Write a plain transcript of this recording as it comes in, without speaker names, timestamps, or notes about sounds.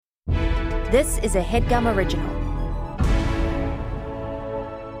This is a HeadGum original.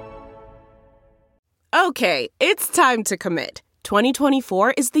 Okay, it's time to commit.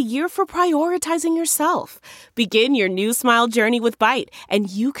 2024 is the year for prioritizing yourself. Begin your new smile journey with Byte, and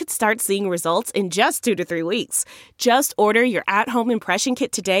you could start seeing results in just 2 to 3 weeks. Just order your at-home impression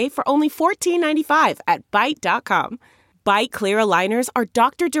kit today for only $14.95 at Byte.com. Byte Clear aligners are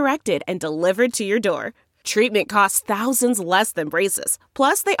doctor-directed and delivered to your door. Treatment costs thousands less than braces.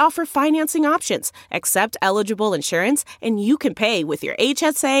 Plus, they offer financing options, accept eligible insurance, and you can pay with your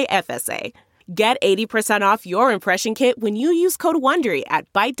HSA, FSA. Get 80% off your impression kit when you use code WONDERY at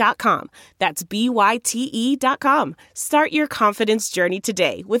Byte.com. That's BYTE.com. Start your confidence journey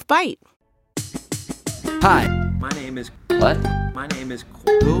today with Byte. Hi. My name is... What? My name is...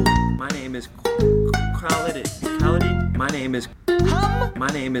 Who? My name is... Quality. My name is... My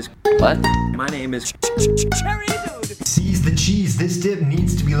name is... What? My name is... Cherry Dude. Seize the cheese, this dip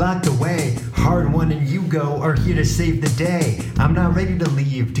needs to be locked away. Hard One and Hugo are here to save the day. I'm not ready to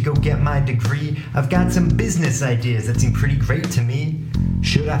leave to go get my degree. I've got some business ideas that seem pretty great to me.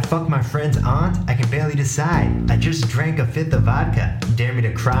 Should I fuck my friend's aunt? I can barely decide. I just drank a fifth of vodka. Dare me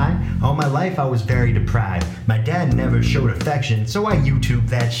to cry? All my life I was very deprived. My dad never showed affection, so I YouTube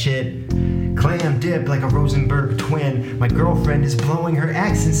that shit. Clam dip like a Rosenberg twin. My girlfriend is blowing her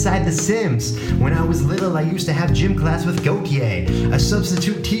ex inside The Sims. When I was little, I used to have gym class with Gautier. A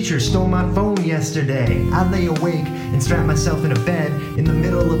substitute teacher stole my phone yesterday. I lay awake and strap myself in a bed in the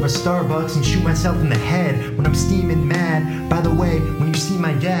middle of a Starbucks and shoot myself in the head when I'm steaming mad. By the way, when you see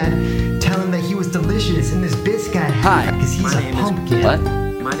my dad, tell him that he was delicious in this biscuit hat. Hi. Cause he's a pumpkin. What?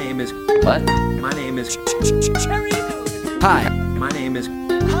 My name is... What? My name is... Cherry Dude. Hi. My name is...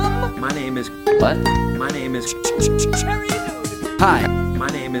 My name is... What? My name is... Cherry Dude. Hi. My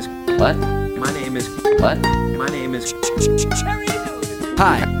name is... What? My name is... What? My name is... Cherry Dude.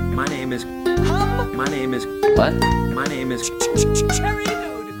 Hi. My name is... My name is... What? My name is... Cherry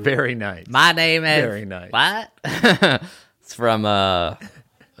Dude. Very nice. My name is... Very nice. What? It's from,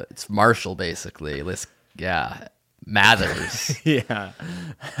 it's Marshall, basically. Yeah. Mathers. Yeah,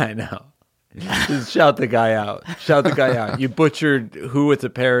 I know. Just shout the guy out. Shout the guy out. You butchered who it's a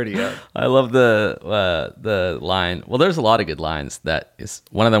parody of. I love the line. Well, there's a lot of good lines. That is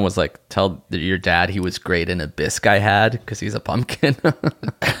one of them was like, "Tell your dad he was great in a bisque I had because he's a pumpkin."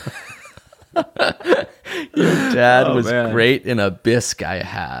 Your dad was great in a bisque I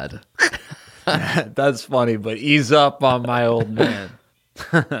had. That's funny, but ease up on my old man.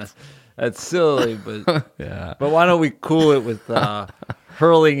 That's silly, but Yeah. But why don't we cool it with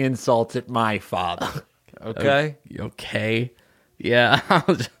hurling insults at my father? Okay. Okay. Yeah.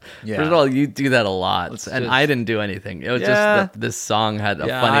 Yeah. First of all, you do that a lot, and just- I didn't do anything. It was Yeah. just that this song had a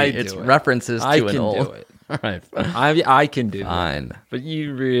Yeah, funny. I It's do it. references to I an can old. do it. All right. I can do Fine. that. But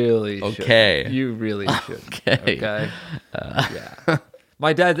you really should. Okay. You really should. Okay. Okay. Yeah.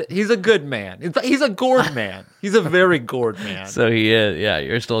 My dad, he's a good man. He's a gourd man. He's a very gourd man. So he is. Yeah,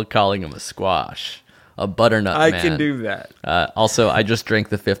 you're still calling him a squash, a butternut I man. can do that. Also, I just drank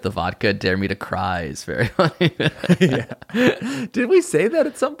the fifth of vodka. Dare me to cry is very funny. Yeah. Did we say that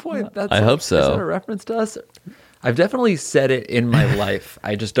at some point? I hope so. Is that a reference to us? I've definitely said it in my life.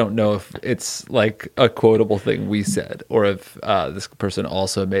 I just don't know if it's like a quotable thing we said or if this person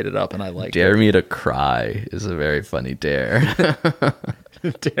also made it up and I like Dare me to cry is a very funny dare.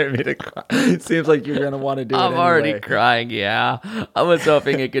 Dare me to cry. It seems like you're going to want to do it I'm already anyway. crying, yeah. I was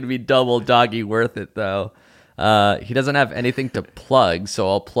hoping it could be double doggy worth it, though. He doesn't have anything to plug, so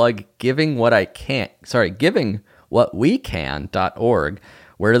I'll plug givingwhatwecan.org,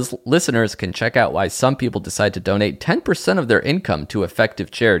 where listeners can check out why some people decide to donate 10% of their income to effective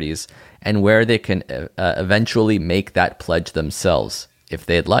charities and where they can eventually make that pledge themselves if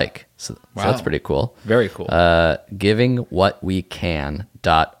they'd like. So that's pretty cool. Very cool.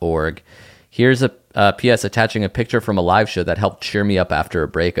 Givingwhatwecan.org. Here's a PS attaching a picture from a live show that helped cheer me up after a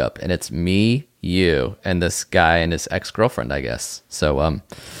breakup, and it's me, you, and this guy and his ex-girlfriend, I guess. So,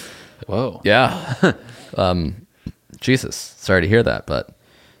 Whoa. yeah. Jesus, sorry to hear that, but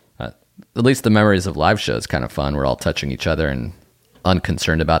at least the memories of live shows kind of fun. We're all touching each other and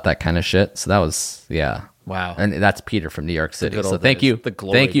unconcerned about that kind of shit. So that was, yeah. Wow. And that's Peter from New York City. good So old thank days. you. The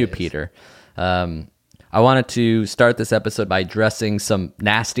glory Thank you, days. Peter. I wanted to start this episode by addressing some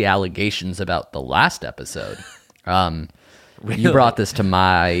nasty allegations about the last episode. You brought this to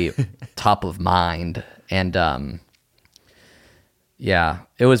my top of mind, and yeah,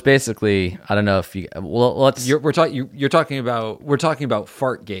 it was basically, I don't know if you, well, let's. We're talking about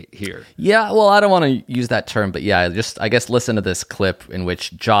Fartgate here. Yeah, well, I don't want to use that term, but yeah, I guess listen to this clip in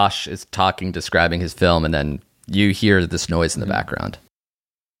which Josh is talking, describing his film, and then you hear this noise in the background.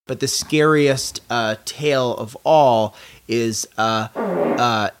 but the scariest tale of all is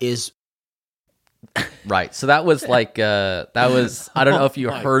Right. So that was like I don't know if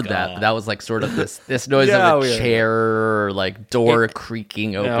you heard that, but that was like sort of this noise of a chair or like door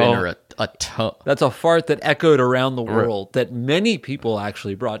creaking open or a tone. That's a fart that echoed around the world that many people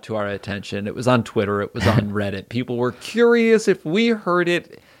actually brought to our attention. It was on Twitter, it was on Reddit. People were curious if we heard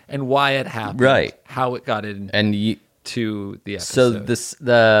it and why it happened. Right. How it got in to the episode. So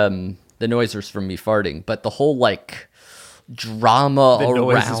the noise was from me farting, but the whole like drama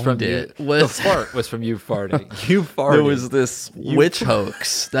around it was the fart was from you farting. You farted. There was this witch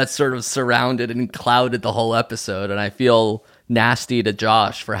hoax that sort of surrounded and clouded the whole episode, and I feel nasty to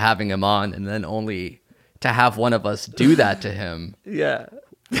Josh for having him on and then only to have one of us do that to him. Yeah.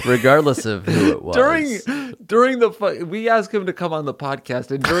 Regardless of who it was. During we asked him to come on the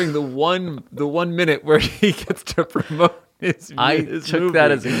podcast, and during the one minute where he gets to promote his took movie,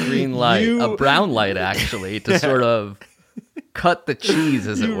 that as a green light, a brown light actually, to sort of cut the cheese,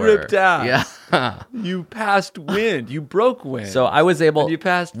 as it were. You ripped out. Yeah. You passed wind. You broke wind. So I was able. You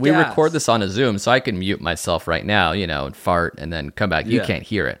passed. We gas. record this on a Zoom, so I can mute myself right now, and fart and then come back. You can't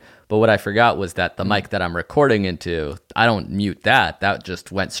hear it. But what I forgot was that the mic that I'm recording into, I don't mute that. That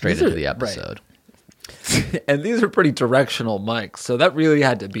just went straight into the episode. Right. And these are pretty directional mics, so that really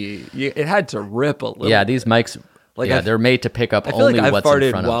had to be. It had to rip a little. Yeah, these mics. They're made to pick up only I've what's in farted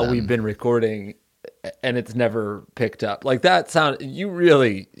front of them. while we've been recording, and it's never picked up. Like that sound,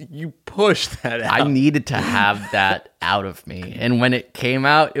 you pushed that out. I needed to have that out of me, and when it came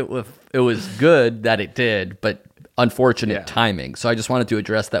out, it was good that it did, but unfortunate timing. So I just wanted to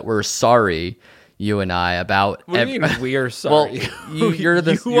address that we're sorry, you and I, about. What do you mean we're sorry? Well, you're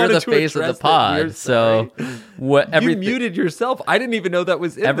the face of the pod, so you muted yourself. I didn't even know that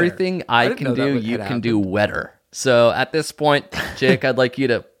was in everything there. I can do. You can do wetter. So at this point, Jake, I'd like you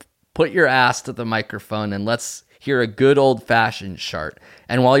to put your ass to the microphone and let's hear a good old-fashioned shart.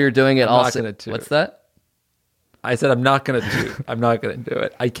 And while you're doing it, what's that? I said I'm not going to do. I'm not going to do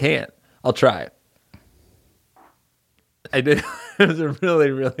it. I can't. I'll try it. I did. It was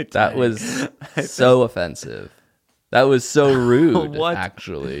really, really. That was so offensive. That was so rude. What?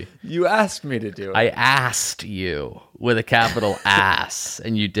 Actually, you asked me to do it. I asked you with a capital ass,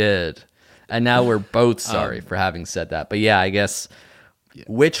 and you did. And now we're both sorry for having said that. But yeah, I guess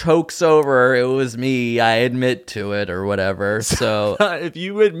witch hoax over. It was me. I admit to it, or whatever. So if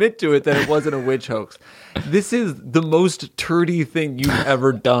you admit to it, then it wasn't a witch hoax. This is the most turdy thing you've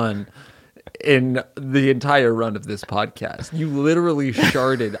ever done in the entire run of this podcast. You literally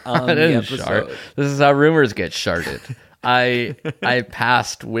sharted on the episode. This is how rumors get sharted. I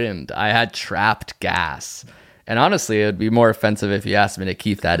passed wind. I had trapped gas. And honestly, it would be more offensive if you asked me to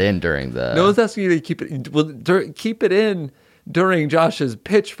keep that in during the... No one's asking you to keep it... Well, keep it in during Josh's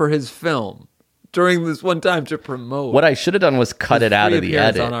pitch for his film. During this one time to promote. What I should have done was cut it out of the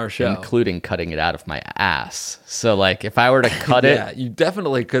edit, on our show, including cutting it out of my ass. So, like, if I were to cut it... Yeah, you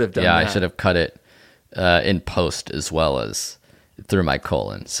definitely could have done that. Yeah, I should have cut it in post as well as through my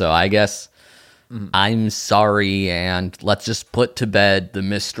colon. So I guess I'm sorry, and let's just put to bed the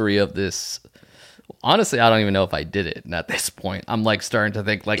mystery of this... Honestly, I don't even know if I did it. And at this point, I'm like starting to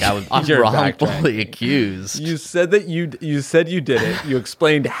think like I'm wrongfully accused. You said that you said you did it. You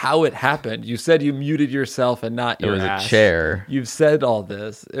explained how it happened. You said you muted yourself and not your ass. It was a chair. You've said all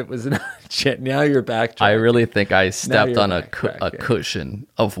this. It was not a chair. Now you're backtracking. I really think I stepped on a cushion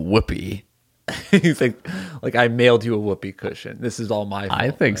of whoopee. You think like I mailed you a whoopee cushion. This is all my fault.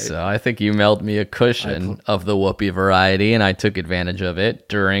 I think so. I think you mailed me a cushion of the whoopee variety, and I took advantage of it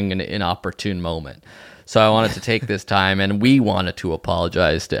during an inopportune moment. So I wanted to take this time, and we wanted to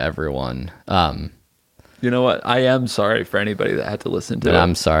apologize to everyone. You know what? I am sorry for anybody that had to listen to it.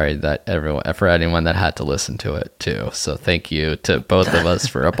 I'm sorry that for anyone that had to listen to it too. So thank you to both of us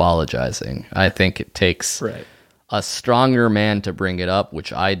for apologizing. I think it takes a stronger man to bring it up,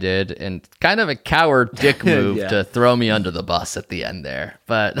 which I did, and kind of a coward dick move to throw me under the bus at the end there.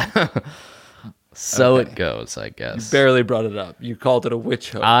 But it goes, I guess. You barely brought it up. You called it a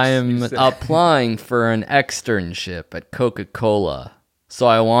witch hoax. I'm applying for an externship at Coca-Cola, so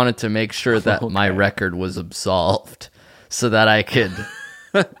I wanted to make sure that my record was absolved so that I could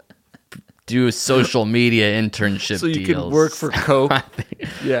do social media internship so you deals. Could work for Coke.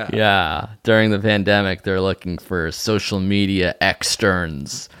 Yeah. During the pandemic, they're looking for social media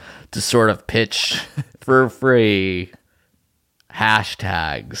externs to sort of pitch for free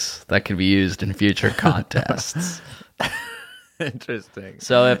hashtags that can be used in future contests. Interesting.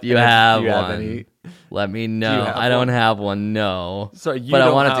 So if you have one, let me know. I don't have one, no. So but I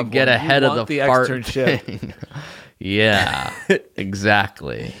wanted to get ahead of the fart externship. thing. Yeah,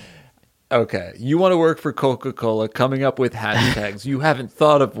 exactly. Okay, you want to work for Coca-Cola, coming up with hashtags. You haven't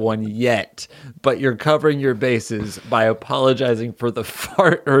thought of one yet, but you're covering your bases by apologizing for the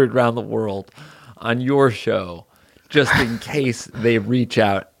fart heard around the world on your show, just in case they reach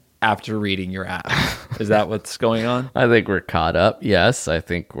out after reading your app. Is that what's going on? I think we're caught up. Yes, I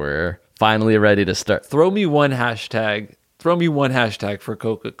think we're finally ready to start. Throw me one hashtag for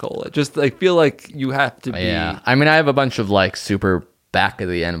Coca-Cola. Just, I feel like you have to be... Yeah, I mean, I have a bunch of like super back of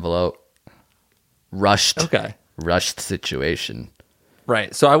the envelope rushed situation.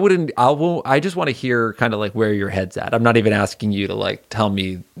 Right. So I just want to hear kind of like where your head's at. I'm not even asking you to like tell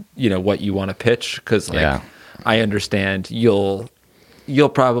me, what you want to pitch, because like I understand you'll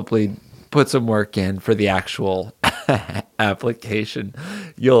probably put some work in for the actual application.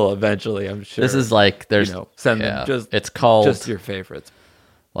 You'll eventually, I'm sure. This is like send them it's called just your favorites.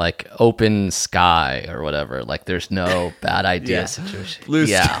 Like open sky or whatever. Like there's no bad idea situation. Blue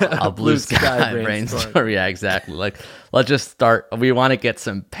sky brainstorm. brainstorm. Yeah, exactly. Like let's just start. We want to get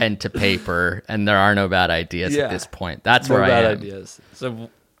some pen to paper, and there are no bad ideas at this point. That's where I am. Ideas. So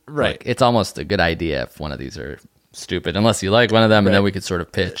right, like, it's almost a good idea if one of these are stupid, unless you like one of them, and then we could sort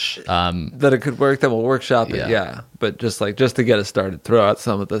of pitch. That it could work. Then we'll workshop it. Yeah, but just to get us started, throw out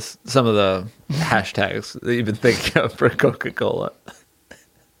some of the hashtags that you've been thinking of for Coca-Cola.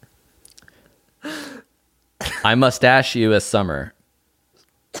 I mustache you a summer.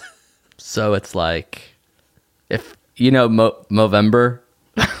 So it's like, if Movember.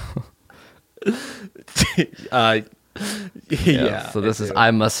 So this is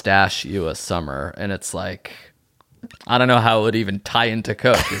I mustache you a summer, and it's like, I don't know how it would even tie into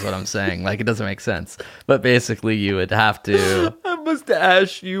Coke, is what I'm saying. Like, it doesn't make sense. But basically, you would have to. I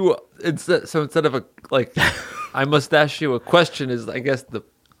mustache you. Instead of I mustache you a question is, I guess, the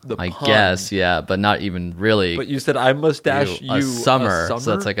I pun. guess, yeah, but not even really. But you said I mustache you a summer.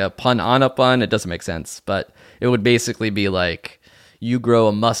 So it's like a pun on a pun. It doesn't make sense. But it would basically be like, you grow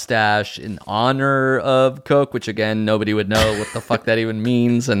a mustache in honor of Coke, which again, nobody would know what the fuck that even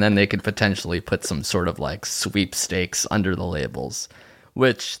means. And then they could potentially put some sort of like sweepstakes under the labels,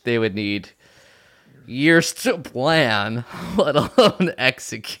 which they would need years to plan, let alone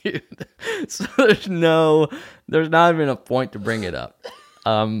execute. So there's not even a point to bring it up.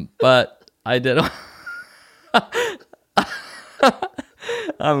 But I did.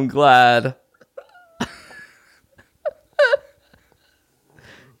 I'm glad.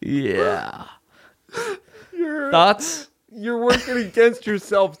 Yeah. Thoughts? You're working against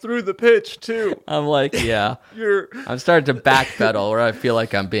yourself through the pitch too. I'm like, yeah. I'm starting to backpedal where I feel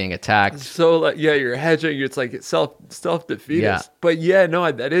like I'm being attacked. So you're hedging. It's like self defeatist. Yeah. But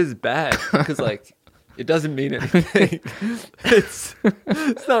that is bad, because like, it doesn't mean anything. It's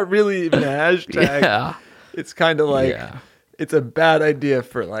not really even a hashtag. Yeah. It's kind of like, it's a bad idea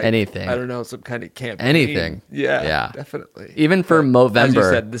for like anything. I don't know, some kind of campaign. Anything. Yeah, definitely. Even for Movember. As you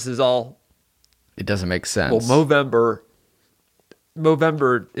said, this is all. It doesn't make sense. Well,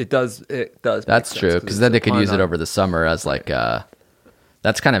 Movember, it does. That's true, because then they could use it over the summer as like,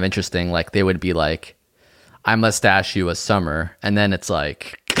 that's kind of interesting. Like they would be like, I mustache you a summer, and then it's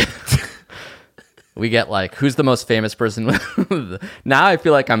like. We get like, who's the most famous person? Now I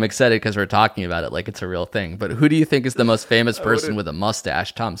feel like I'm excited because we're talking about it like it's a real thing. But who do you think is the most famous person with a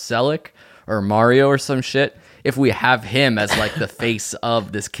mustache? Tom Selleck or Mario or some shit? If we have him as like the face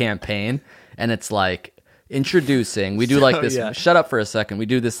of this campaign, and it's like introducing, we do like this. Yeah. Shut up for a second. We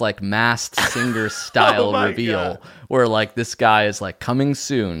do this like Masked Singer style reveal. God. Where like this guy is like coming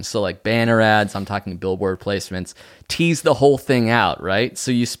soon. So like banner ads, I'm talking billboard placements, tease the whole thing out, right? So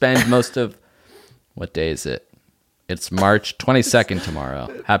you spend most of. What day is it? It's March 22nd tomorrow.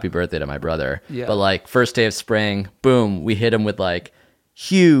 Happy birthday to my brother. Yeah. But like first day of spring, boom, we hit him with like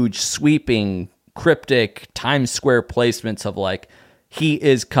huge, sweeping, cryptic Times Square placements of like, he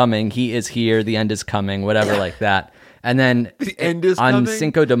is coming, he is here, the end is coming, whatever like that. And then the end is on coming?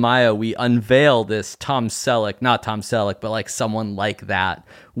 Cinco de Mayo, we unveil this Tom Selleck, not Tom Selleck, but like someone like that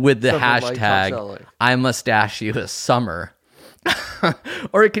with the hashtag, like I mustache you a summer.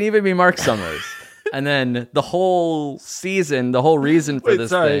 Or it can even be Mark Summers. And then the whole season, the whole reason for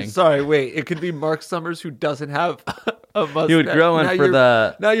this thing. Wait. It could be Mark Summers who doesn't have a mustache. He would grow one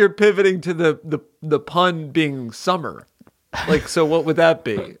Now you're pivoting to the pun being summer. Like, so what would that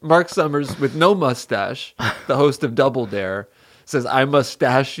be? Mark Summers with no mustache, the host of Double Dare, says, I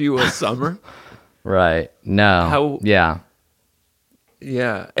mustache you a summer? Right. No. Yeah.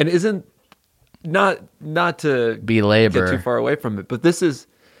 Yeah. And isn't, not to belabor, get too far away from it, but this is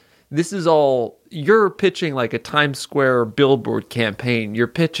all, you're pitching like a Times Square billboard campaign. You're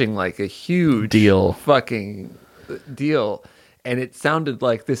pitching like a huge deal, fucking deal. And it sounded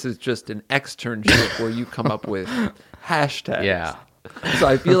like this is just an externship where you come up with hashtags. Yeah. So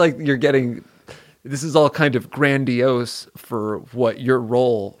I feel like you're getting, this is all kind of grandiose for what your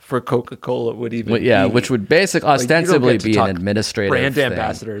role for Coca-Cola would even be. Which would basically Like, you don't ostensibly get to be talk an administrative brand thing.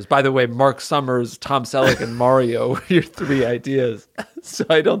 ambassadors. By the way, Mark Summers, Tom Selleck, and Mario were your 3 ideas. So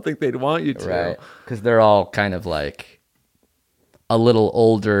I don't think they'd want you to. Right. Because they're all kind of like a little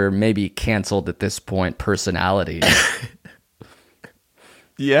older, maybe canceled at this point personalities.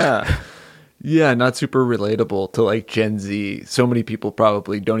 Yeah. Yeah, not super relatable to like Gen Z. So many people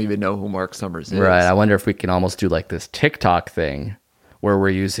probably don't even know who Mark Summers is. Right. I wonder if we can almost do like this TikTok thing where we're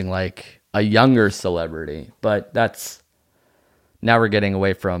using like a younger celebrity. But that's now we're getting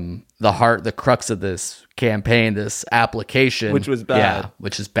away from the crux of this campaign, this application. Which was bad. Yeah,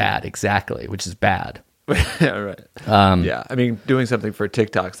 which is bad. Exactly. Which is bad. Yeah, right. Yeah, I mean, doing something for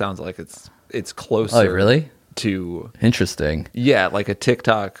TikTok sounds like it's closer. Oh, really? To Interesting. yeah, like a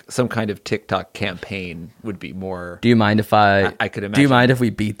TikTok, some kind of TikTok campaign would be more. Do you mind if I could imagine. Do you mind if we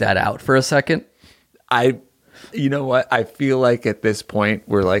beat that out for a second? You know what? I feel like at this point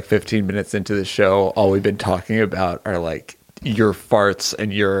we're like 15 minutes into the show. All we've been talking about are like your farts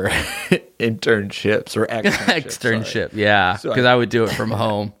and your internships or Externship, yeah, So because I would do it from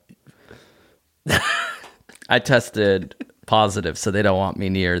home. I tested positive, so they don't want me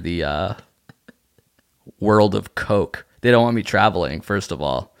near the world of Coke. They don't want me traveling, first of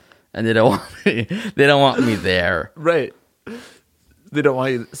all, and they don't want me there. Right. They don't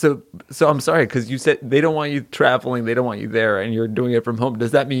want you. So I'm sorry, because you said they don't want you traveling. They don't want you there, and you're doing it from home.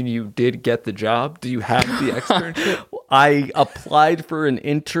 Does that mean you did get the job? Do you have the externship? I applied for an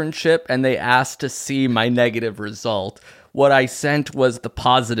internship, and they asked to see my negative result. What I sent was the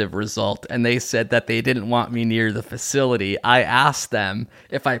positive result, and they said that they didn't want me near the facility. I asked them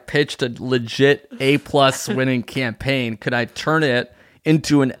if I pitched a legit A+ winning campaign, could I turn it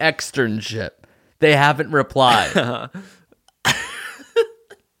into an externship? They haven't replied.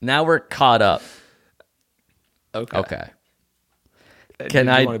 Now we're caught up. Okay. Can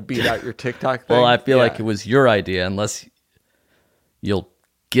Do I you want to beat out your TikTok thing? Well, I feel Yeah. like it was your idea, unless you'll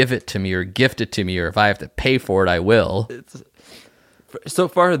give it to me or gift it to me, or if I have to pay for it, I will. So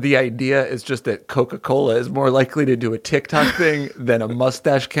far, the idea is just that Coca-Cola is more likely to do a TikTok thing than a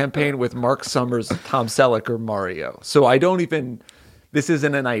mustache campaign with Mark Summers, Tom Selleck, or Mario. So I don't even... This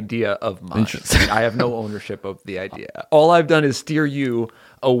isn't an idea of mine. Interesting. I have no ownership of the idea. All I've done is steer you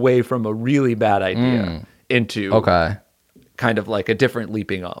away from a really bad idea into kind of like a different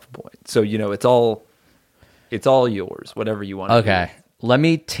leaping off point. So, you know, it's all yours, whatever you want to Okay. Let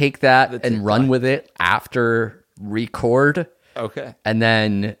me take that and run with it after record. do. Okay. And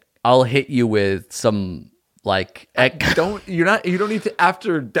then I'll hit you with some like You don't need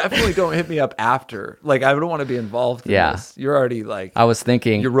to definitely don't hit me up after. Like, I don't want to be involved in this. You're already like, I was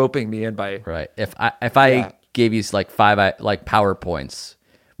thinking you're roping me in by, right. If I gave you like 5 like PowerPoints,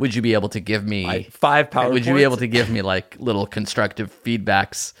 would you be able to give me like 5 PowerPoints. Would you be able to give me like little constructive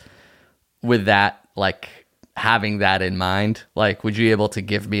feedbacks with that, like having that in mind? Like, would you be able to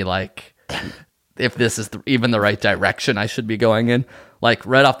give me like if this is even the right direction I should be going in? Like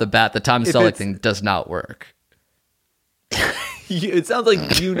right off the bat, the Tom Selleck thing does not work. It sounds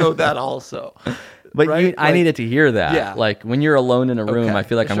like you know that also. But right? I needed to hear that. Yeah. Like when you're alone in a room, Okay, I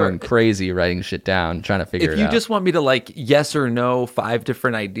feel like I'm sure. going crazy writing shit down, trying to figure If it you out. just want me to like yes or no 5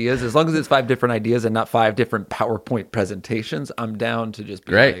 different ideas, as long as it's 5 different ideas and not 5 different PowerPoint presentations, I'm down to just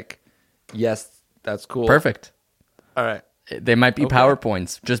be Great. like, yes, that's cool. Perfect. All right. They might be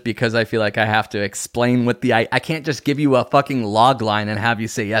PowerPoints just because I feel like I have to explain what I can't just give you a fucking log line and have you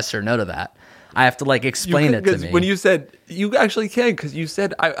say yes or no to that. I have to like explain it to me. When you said you actually can, because you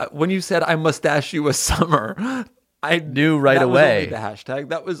said when you said I mustache you a summer, I knew right that away. Was only the hashtag.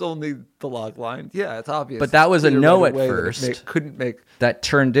 That was only the log line. Yeah, it's obvious. But that was a Clear no right at away that first. couldn't make. that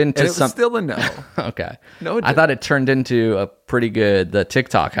turned into And it was something. still a no. Okay. No, it I thought it turned into a pretty good the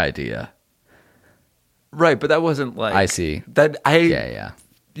TikTok idea. Right, but that wasn't like I see. That Yeah.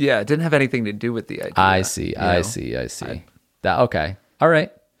 yeah, it didn't have anything to do with the idea. I see. you I know? see. That okay. All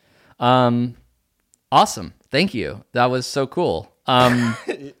right. Awesome. Thank you. That was so cool.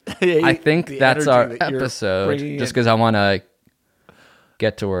 I think the that's energy our that you're episode. bringing Just in. because I want to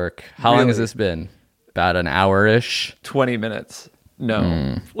get to work. How long has Really? this been? About an hour-ish? 20 minutes.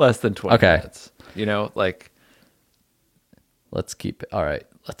 No, less than 20 Okay. minutes. You know, like Let's keep it. All right.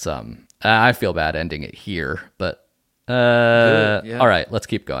 Let's I feel bad ending it here, but Yeah. all right, let's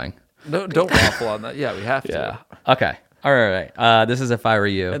keep going. no, don't waffle on that. Yeah, we have to. Yeah. Okay. All right. This is If I Were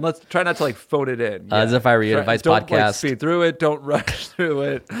You. And let's try not to like phone it in. This is If I Were You, advice don't, podcast. Like, speed through it. Don't rush through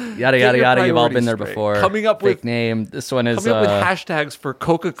it. Yada, yada, yada. You've all been there before. Coming up Fake with name. This one is coming up with hashtags for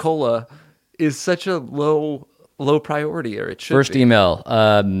Coca-Cola is such a low priority, or it should first be. email.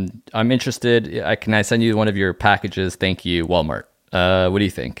 I'm interested. Can I send you one of your packages? Thank you, Walmart. What do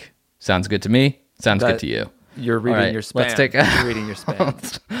you think? Sounds good to me. Sounds good to you. You're reading All right, your spam. let's take You're reading your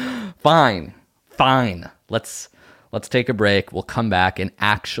spam. Fine. Let's take a break. We'll come back and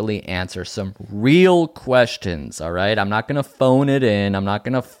actually answer some real questions, all right? I'm not going to phone it in. I'm not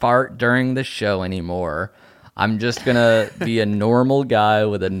going to fart during the show anymore. I'm just going to be a normal guy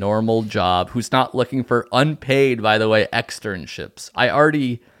with a normal job who's not looking for unpaid, by the way, externships.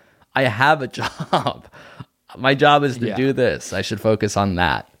 I have a job. My job is to do this. I should focus on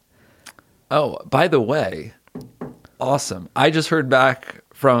that. Oh, by the way, awesome. I just heard back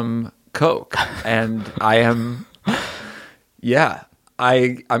from Coke, and I am,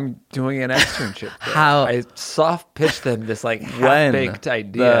 I'm doing an externship there. How? I soft pitched them this like half-baked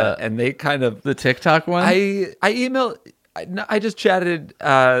idea, and they kind of The TikTok one? I emailed. I just chatted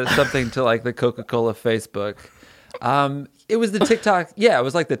something to like the Coca-Cola Facebook. It was the TikTok. Yeah, it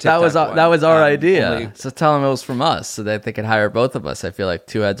was like the TikTok. That was our idea. only- So tell them it was from us, so that they could hire both of us. I feel like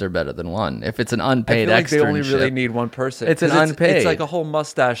two heads are better than one. If it's an I unpaid feel like they only externship, really need one person. It's an 'Cause unpaid. It's like a whole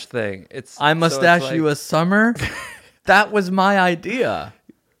mustache thing. I mustache you a a summer. That was my idea.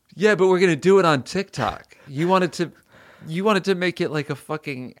 Yeah, but we're gonna do it on TikTok. You wanted to make it like a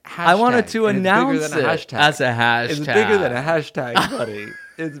fucking hashtag. I wanted to and it's announce bigger than a it hashtag. as a hashtag. It's bigger than a hashtag, buddy.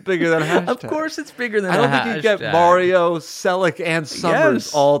 It's bigger than a hashtag. Of course, it's bigger than I a don't hashtag. think you get Mario, Selleck, and Summers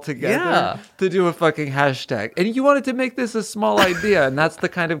Yes. all together Yeah. to do a fucking hashtag. And you wanted to make this a small idea, and that's the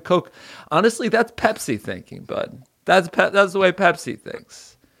kind of Coke. Honestly, that's Pepsi thinking, bud. That's the way Pepsi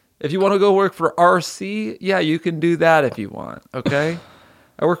thinks. If you want to go work for RC, yeah, you can do that if you want. Okay,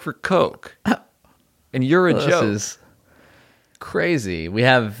 I work for Coke, and you're a This joke. is crazy. We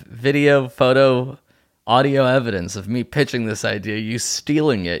have video, photo, audio evidence of me pitching this idea, you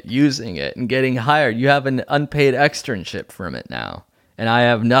stealing it, using it, and getting hired. You have an unpaid externship from it now, and I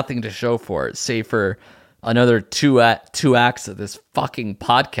have nothing to show for it, save for another two acts of this fucking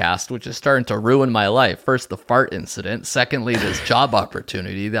podcast, which is starting to ruin my life. First, the fart incident. Secondly, this job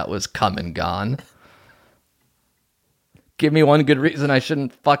opportunity that was come and gone. Give me one good reason I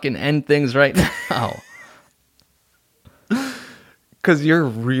shouldn't fucking end things right now. Because you're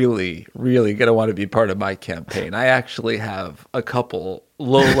really, really going to want to be part of my campaign. I actually have a couple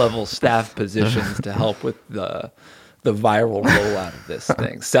low-level staff positions to help with the viral rollout of this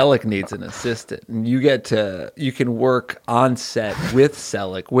thing. Selleck needs an assistant. And you can work on set with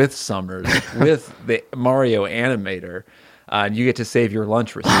Selleck, with Summers, with the Mario animator, and you get to save your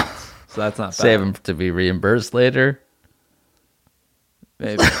lunch receipts. So that's not bad. Save them to be reimbursed later.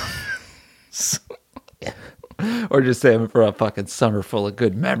 Maybe. Or just save them for a fucking summer full of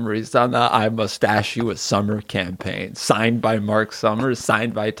good memories on the I Mustache You a Summer campaign. Signed by Mark Summers,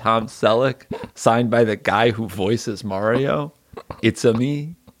 signed by Tom Selleck, signed by the guy who voices Mario. It's a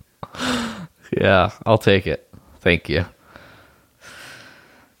me. Yeah, I'll take it. Thank you.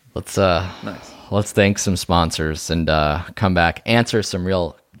 Let's Nice. let's thank some sponsors and come back, answer some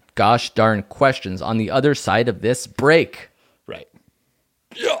real gosh darn questions on the other side of this break. Right.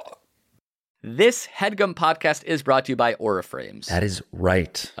 This HeadGum podcast is brought to you by Auraframes. That is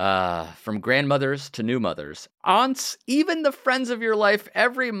right. From grandmothers to new mothers, aunts, even the friends of your life,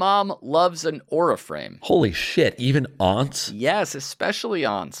 every mom loves an Auraframe. Holy shit, even aunts? Yes, especially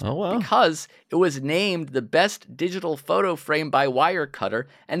aunts. Oh, wow. Because it was named the best digital photo frame by Wirecutter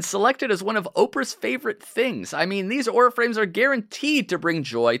and selected as one of Oprah's favorite things. I mean, these Auraframes are guaranteed to bring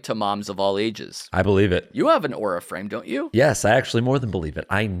joy to moms of all ages. I believe it. You have an Auraframe, don't you? Yes, I actually more than believe it.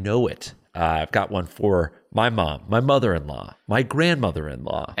 I know it. I've got one for my mom, my mother-in-law, my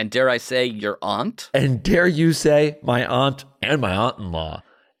grandmother-in-law, And dare I say, your aunt? and dare you say my aunt and my aunt-in-law.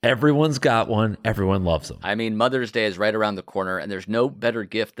 Everyone's got one. Everyone loves them. I mean, Mother's Day is right around the corner, and there's no better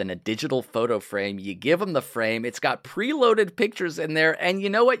gift than a digital photo frame. You give them the frame, it's got preloaded pictures in there, and you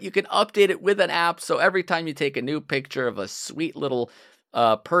know what? You can update it with an app, so every time you take a new picture of a sweet little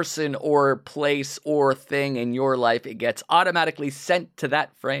person or place or thing in your life, it gets automatically sent to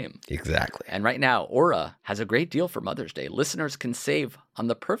that frame. Exactly. And right now, Aura has a great deal for Mother's Day. Listeners can save on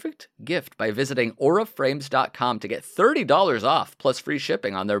the perfect gift by visiting auraframes.com to get $30 off plus free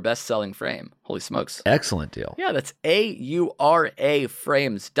shipping on their best-selling frame. Holy smokes. Excellent deal. Yeah, that's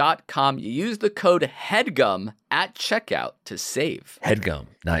auraframes.com. You use the code HEADGUM at checkout to save. Headgum.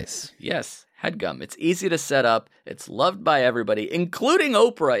 Nice. Yes, HeadGum. It's easy to set up. It's loved by everybody, including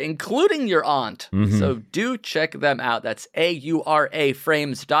Oprah, including your aunt. So do check them out. That's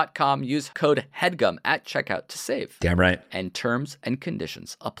AURAFrames.com. Use code HeadGum at checkout to save. Damn right. And terms and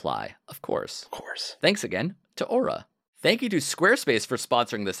conditions apply, of course. Of course. Thanks again to Aura. Thank you to Squarespace for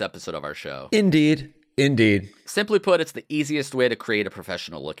sponsoring this episode of our show. Indeed. Simply put, it's the easiest way to create a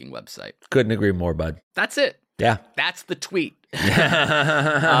professional-looking website. Couldn't agree more, bud. That's it. Yeah. That's the tweet. No,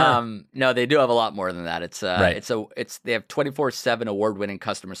 they do have a lot more than that. They have 24/7 award-winning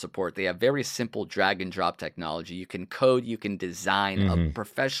customer support. They have very simple drag and drop technology. You can code, you can design a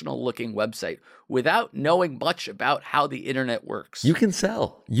professional-looking website without knowing much about how the internet works. You can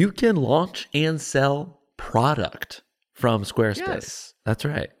sell. You can launch and sell product from Squarespace. Yes. That's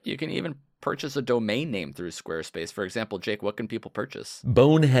right. You can even purchase a domain name through Squarespace. For example, Jake, what can people purchase?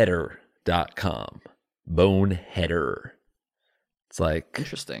 Boneheader.com. Boneheader. It's like,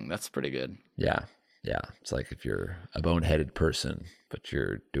 Interesting. That's pretty good. yeah. It's like if you're a boneheaded person, but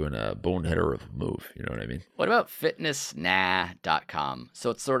you're doing a boneheader of a move. You know what I mean? What about fitnessnah.com? So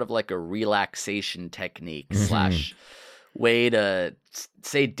it's sort of like a relaxation technique slash way to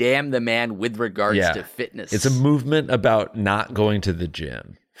say damn the man with regards to fitness. It's a movement about not going to the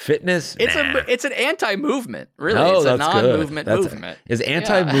gym. Fitness? It's nah. it's an anti-movement, really. Oh, it's a that's non-movement good. movement. Is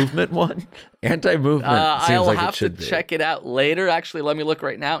anti-movement one? Anti-movement seems I'll like have it should to be. check it out later. Actually, let me look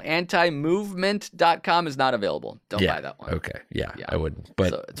right now. Antimovement.com is not available. Don't buy that one. Okay. Yeah, I wouldn't.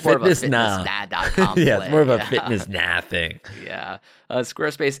 But So it's more of a fitness nah. fitnessnah.com Yeah, it's more of a play. fitness nah thing. Yeah.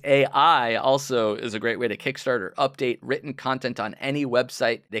 Squarespace AI also is a great way to kickstart or update written content on any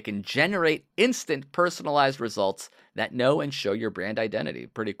website. They can generate instant personalized results that know and show your brand identity.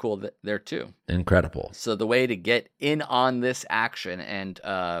 Pretty cool there too. Incredible. So the way to get in on this action and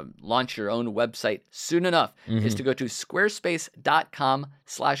launch your own website soon enough is to go to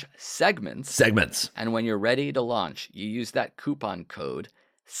squarespace.com/segments. Segments. And when you're ready to launch, you use that coupon code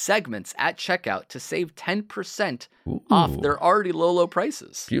segments at checkout to save 10% off their already low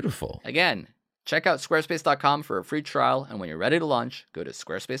prices. Beautiful. Again, check out squarespace.com for a free trial. And when you're ready to launch, go to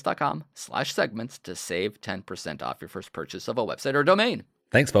squarespace.com/segments to save 10% off your first purchase of a website or domain.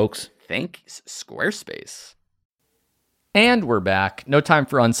 Thanks, folks. Thanks, Squarespace. And we're back. No time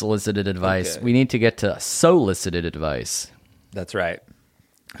for unsolicited advice. Okay. We need to get to solicited advice. That's right.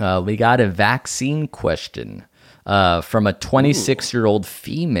 We got a vaccine question from a 26-year-old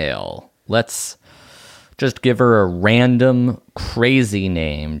female. Let's just give her a random crazy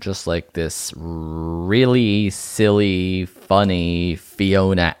name, just like this really silly, funny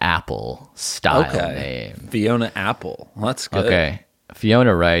Fiona Apple style name. Fiona Apple. Well, that's good. Okay.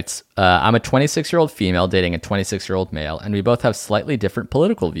 Fiona writes, I'm a 26-year-old female dating a 26-year-old male, and we both have slightly different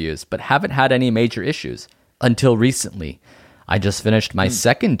political views, but haven't had any major issues until recently. I just finished my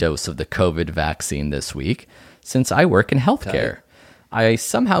second dose of the COVID vaccine this week, since I work in healthcare. I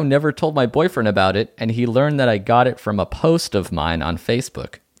somehow never told my boyfriend about it, and he learned that I got it from a post of mine on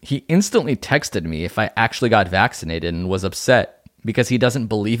Facebook. He instantly texted me if I actually got vaccinated and was upset because he doesn't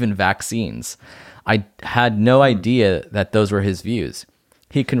believe in vaccines. I had no idea that those were his views.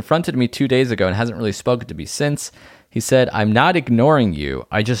 He confronted me 2 days ago and hasn't really spoken to me since. He said, I'm not ignoring you.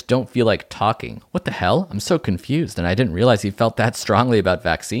 I just don't feel like talking. What the hell? I'm so confused, and I didn't realize he felt that strongly about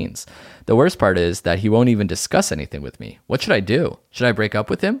vaccines. The worst part is that he won't even discuss anything with me. What should I do? Should I break up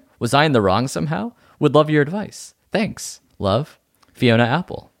with him? Was I in the wrong somehow? Would love your advice. Thanks. Love, Fiona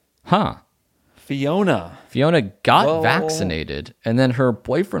Apple. Huh. Fiona got vaccinated, and then her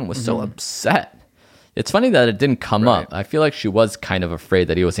boyfriend was so upset. It's funny that it didn't come up. I feel like she was kind of afraid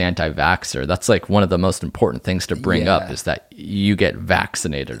that he was anti-vaxxer. That's like one of the most important things to bring up is that you get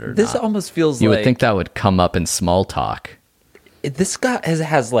vaccinated or This not. almost feels You like would think that would come up in small talk. this guy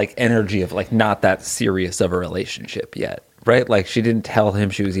has like energy of like not that serious of a relationship yet, right? Like she didn't tell him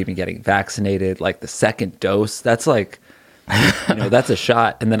she was even getting vaccinated. Like the second dose, that's like, that's a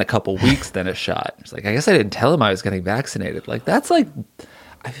shot, and then a couple weeks, then a shot. It's like, I guess I didn't tell him I was getting vaccinated. Like that's like,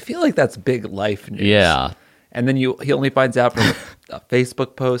 I feel like that's big life news. Yeah. And then he only finds out from a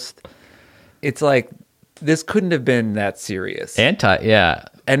Facebook post. It's like this couldn't have been that serious.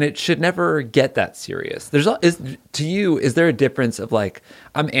 And it should never get that serious. Is there a difference of like,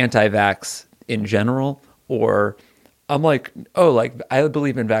 I'm anti-vax in general, or I'm like, I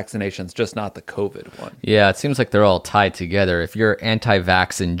believe in vaccinations, just not the COVID one. Yeah, it seems like they're all tied together. If you're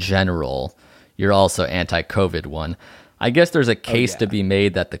anti-vax in general, you're also anti-COVID one. I guess there's a case to be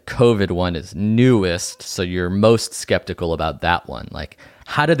made that the COVID one is newest, so you're most skeptical about that one. Like,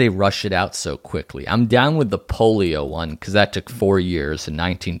 how did they rush it out so quickly? I'm down with the polio one because that took 4 years in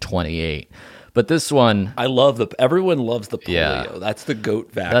 1928. But this one, everyone loves the polio. Yeah. That's the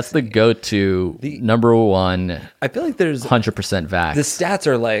goat vaccine. that's the go-to number one. I feel like there's 100% vax. the stats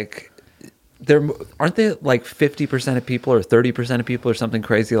are like aren't they like 50% of people or 30% of people or something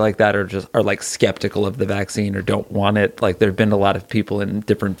crazy like that are like skeptical of the vaccine or don't want it. Like there've been a lot of people in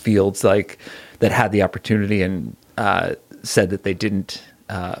different fields like that had the opportunity and said that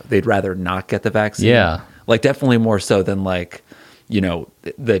they'd rather not get the vaccine. Yeah. Like definitely more so than like,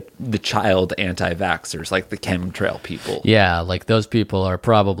 the child anti-vaxxers, like the chemtrail people. Yeah, like those people are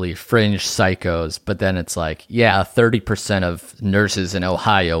probably fringe psychos, but then it's like, 30% of nurses in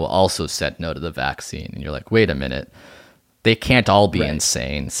Ohio also said no to the vaccine. And you're like, wait a minute. They can't all be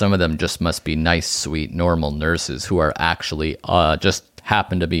insane. Some of them just must be nice, sweet, normal nurses who are actually just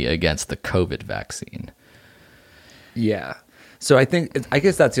happen to be against the COVID vaccine. Yeah. So I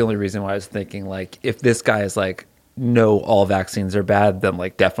guess that's the only reason why I was thinking, like, if this guy is like, no, all vaccines are bad, then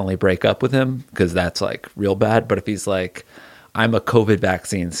like definitely break up with him because that's like real bad. But if he's like, I'm a COVID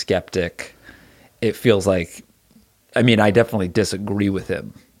vaccine skeptic, it feels like, I mean, I definitely disagree with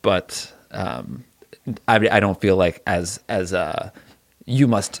him, but I don't feel like as you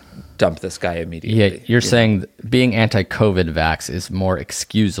must dump this guy immediately. Yeah, you're saying being anti-COVID vax is more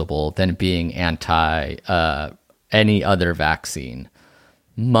excusable than being anti any other vaccine.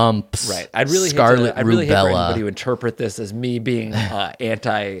 Mumps, Right. I'd really scarlet hate for rubella. anybody to interpret this as me being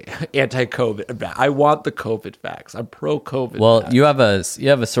anti-COVID. I want the COVID vax. I'm pro-COVID. Well, vax. you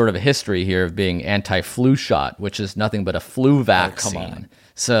have a sort of a history here of being anti-flu shot, which is nothing but a flu vaccine. on.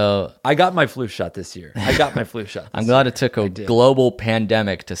 So I got my flu shot this year. I'm glad it took a global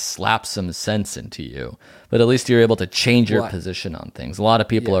pandemic to slap some sense into you, but at least you're able to change your position on things. A lot of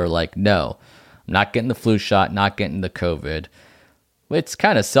people are like, no, I'm not getting the flu shot, not getting the COVID. It's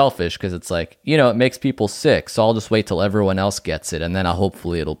kind of selfish because it's like, it makes people sick. So I'll just wait till everyone else gets it and then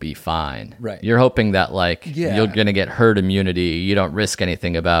hopefully it'll be fine. Right. You're hoping that Yeah. you're going to get herd immunity. You don't risk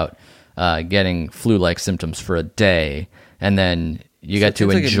anything about getting flu-like symptoms for a day. And then you get to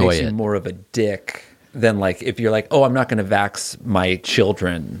enjoy it. Makes it. you more of a dick than like if you're like, oh, I'm not going to vax my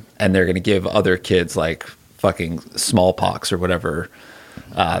children and they're going to give other kids like fucking smallpox or whatever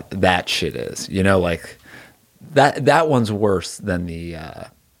that shit is. Like that one's worse than the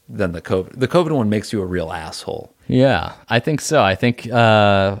COVID. The COVID one makes you a real asshole. Yeah, I think so. I think,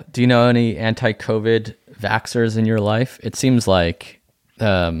 do you know any anti-COVID vaxxers in your life? It seems like,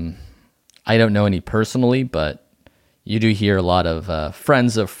 I don't know any personally, but you do hear a lot of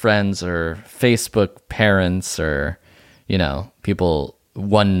friends of friends or Facebook parents or, people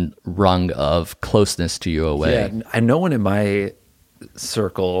one rung of closeness to you away. Yeah, and no one in my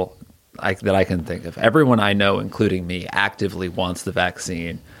circle that I can think of. Everyone I know, including me, actively wants the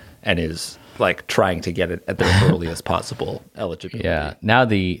vaccine and is like trying to get it at their earliest possible eligibility. Yeah. Now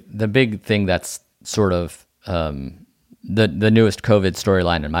the big thing that's sort of the newest COVID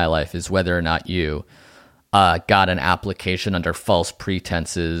storyline in my life is whether or not you got an application under false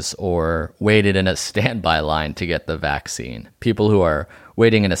pretenses or waited in a standby line to get the vaccine. People who are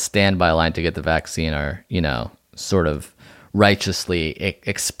waiting in a standby line to get the vaccine are, sort of righteously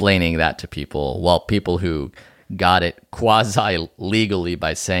explaining that to people, while people who got it quasi-legally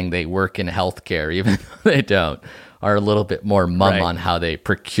by saying they work in healthcare, even though they don't, are a little bit more mum on how they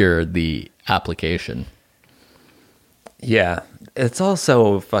procured the application. Yeah. It's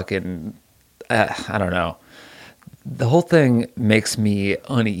also fucking, I don't know. The whole thing makes me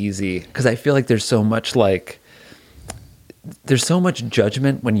uneasy because I feel like there's so much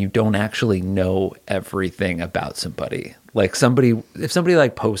judgment when you don't actually know everything about somebody. Like if somebody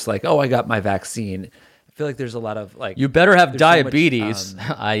like posts like, oh, I got my vaccine, I feel like there's a lot of like, you better have there's diabetes. So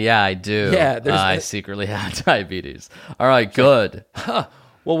much, Yeah, I do. Yeah, I secretly have diabetes. All right, good.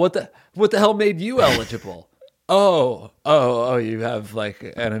 well, what the hell made you eligible? Oh, you have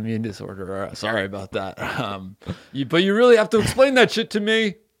like an immune disorder. Sorry about that. But you really have to explain that shit to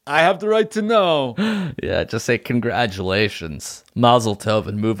me. I have the right to know. Yeah, just say congratulations, Mazel Tov,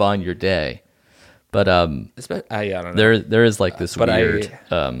 and move on your day. But I don't know. there is like this weird,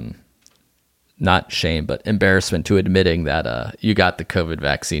 not shame, but embarrassment to admitting that you got the COVID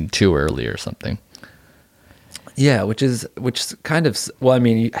vaccine too early or something. Yeah, which is kind of, well, I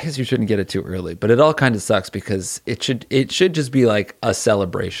mean, I guess you shouldn't get it too early, but it all kind of sucks because it should just be like a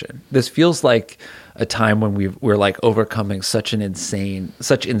celebration. This feels like a time when we're like overcoming such insane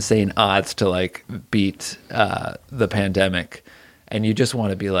odds to like beat the pandemic, and you just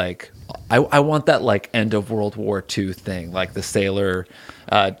want to be like, I want that like end of World War II thing, like the sailor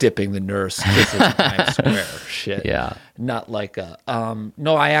dipping the nurse kisses Times Square shit. Yeah. Not like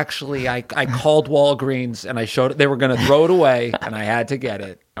no, I called Walgreens and I showed it. They were going to throw it away and I had to get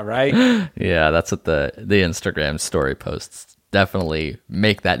it. All right. Yeah, that's what the Instagram story posts definitely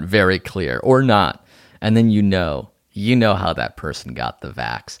make that very clear, or not. And then you know how that person got the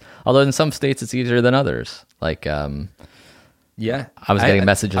vax. Although in some states it's easier than others. Like Yeah. I was getting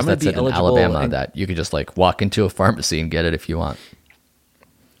messages I'm gonna that be said in eligible Alabama that you could just like walk into a pharmacy and get it if you want.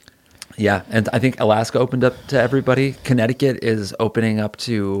 Yeah, and I think Alaska opened up to everybody. Connecticut is opening up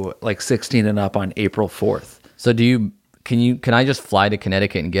to like 16 and up on April 4th. So can I just fly to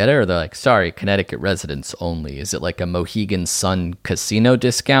Connecticut and get it, or they're like, sorry, Connecticut residents only? Is it like a Mohegan Sun casino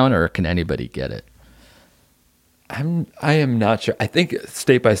discount, or can anybody get it? I am not sure. I think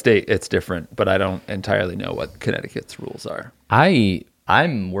state by state it's different, but I don't entirely know what Connecticut's rules are.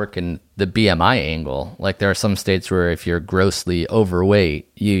 I'm working the BMI angle. Like there are some states where if you're grossly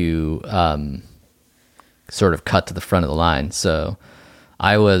overweight, you sort of cut to the front of the line. So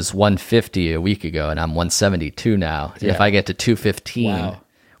I was 150 a week ago and I'm 172 now. Yeah. If I get to 215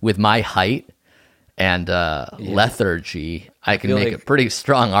 with my height and lethargy, I can make a pretty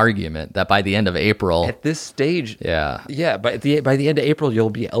strong argument that by the end of April, At this stage, yeah, by the end of April, you'll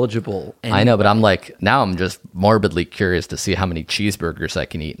be eligible. I know, but I'm like, now I'm just morbidly curious to see how many cheeseburgers I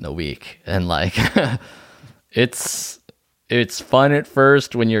can eat in a week. And like, it's fun at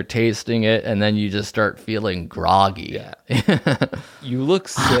first when you're tasting it, and then you just start feeling groggy. Yeah. You look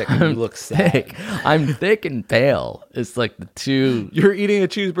sick and you look sad. Thick. I'm thick and pale. It's like the two. You're eating a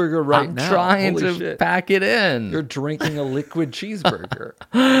cheeseburger right I'm now. trying Holy to shit. pack it in. You're drinking a liquid cheeseburger.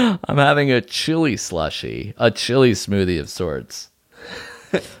 I'm having a chili slushy, a chili smoothie of sorts.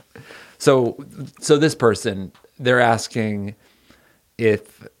 So this person, they're asking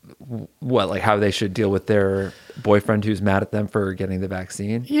how they should deal with their boyfriend who's mad at them for getting the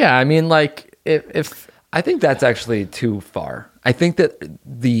vaccine. Yeah, I mean, like if I think that's actually too far. I think that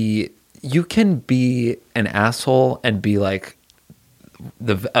you can be an asshole and be like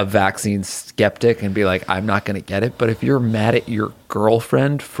a vaccine skeptic and be like, I'm not going to get it. But if you're mad at your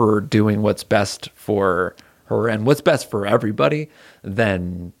girlfriend for doing what's best for her and what's best for everybody,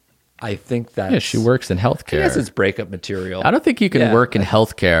 then I think that she works in healthcare. I guess it's breakup material. I don't think you can work in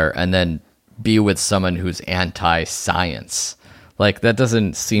healthcare and then be with someone who's anti-science. Like, that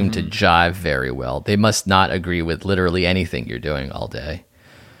doesn't seem to jive very well. They must not agree with literally anything you're doing all day.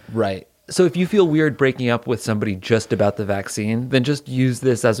 Right. So if you feel weird breaking up with somebody just about the vaccine, then just use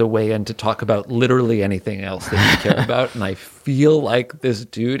this as a way in to talk about literally anything else that you care about. And I feel like this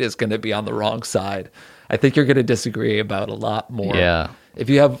dude is going to be on the wrong side. I think you're going to disagree about a lot more. Yeah. If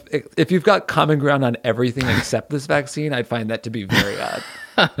you've got common ground on everything except this vaccine, I'd find that to be very odd.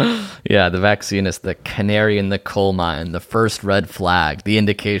 Yeah, the vaccine is the canary in the coal mine, the first red flag, the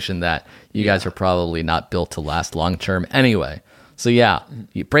indication that you guys are probably not built to last long term anyway. So yeah,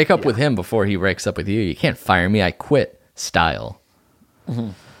 you break up with him before he breaks up with you. You can't fire me, I quit style.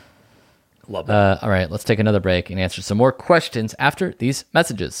 Love that. All right, let's take another break and answer some more questions after these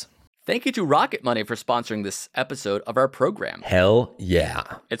messages. Thank you to Rocket Money for sponsoring this episode of our program. Hell yeah.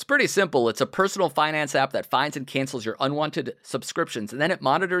 It's pretty simple. It's a personal finance app that finds and cancels your unwanted subscriptions, and then it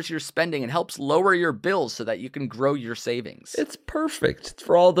monitors your spending and helps lower your bills so that you can grow your savings. It's perfect. It's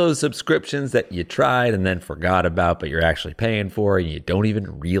for all those subscriptions that you tried and then forgot about, but you're actually paying for, and you don't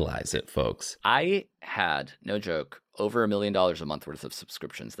even realize it, folks. I had, no joke, over $1 million a month worth of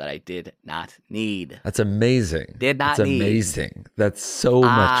subscriptions that I did not need. That's amazing. Did not That's need. amazing. That's so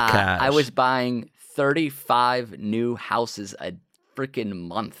much cash. I was buying 35 new houses a freaking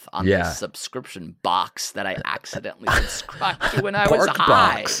month on this subscription box that I accidentally subscribed to when I was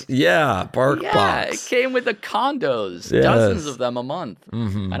high. Box. Yeah, Bark Yeah, Box. it came with the condos, Yes. dozens of them a month.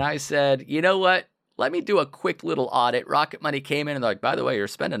 Mhm. And I said, you know what? Let me do a quick little audit. Rocket Money came in and they're like, by the way, you're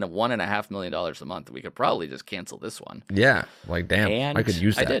spending $1.5 million a month. We could probably just cancel this one. Yeah, like damn, And I could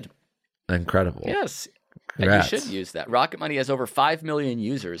use that. I did. Incredible. Yes. Congrats. And you should use that. Rocket Money has over 5 million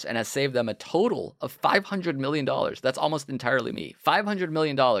users and has saved them a total of $500 million. That's almost entirely me. $500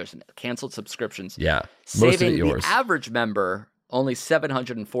 million in canceled subscriptions. Yeah, most of it Saving yours. the average member only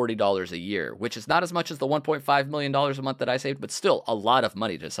 $740 a year, which is not as much as the $1.5 million a month that I saved, but still a lot of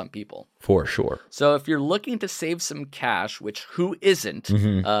money to some people. For sure. So if you're looking to save some cash, which who isn't,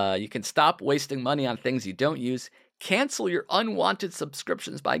 you can stop wasting money on things you don't use. Cancel your unwanted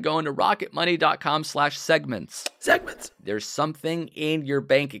subscriptions by going to rocketmoney.com/segments. Segments. There's something in your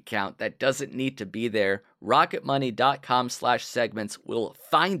bank account that doesn't need to be there. Rocketmoney.com/segments will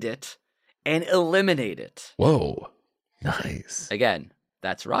find it and eliminate it. Whoa. Nice. Again,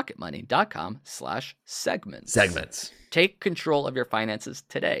 that's rocketmoney.com/segments. Segments. Take control of your finances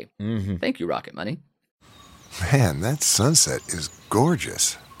today. Thank you, Rocket Money. Man, that sunset is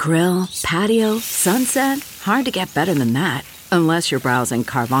gorgeous. Grill, patio, sunset. Hard to get better than that. Unless you're browsing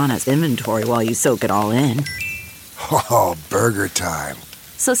Carvana's inventory while you soak it all in. Oh, burger time.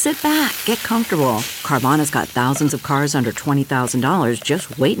 So sit back, get comfortable. Carvana's got thousands of cars under $20,000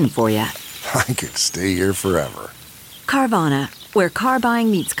 just waiting for you. I could stay here forever. Carvana, where car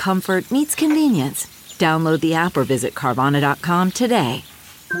buying meets comfort meets convenience. Download the app or visit Carvana.com today.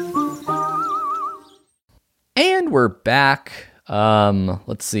 And we're back.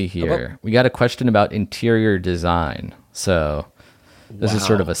 Let's see here. We got a question about interior design. So this is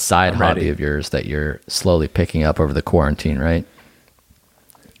sort of a side hobby of yours that you're slowly picking up over the quarantine, right?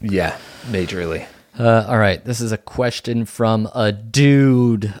 Yeah, majorly. All right. This is a question from a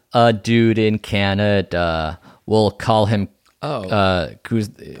dude in Canada. We'll call him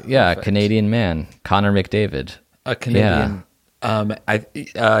Canadian man, Connor McDavid. A Canadian.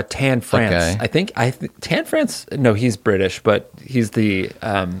 Tan France. Okay. I think Tan France. No, he's British, but he's the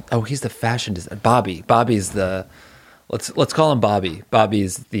he's the fashion designer. Bobby's the. Let's call him Bobby.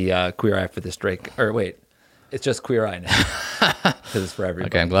 Bobby's the queer eye for this Drake. Or wait, it's just queer eye now because it's for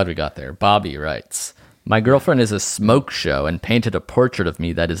everybody. Okay, I'm glad we got there. Bobby writes, my girlfriend is a smoke show and painted a portrait of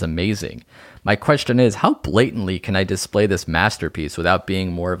me that is amazing. My question is, how blatantly can I display this masterpiece without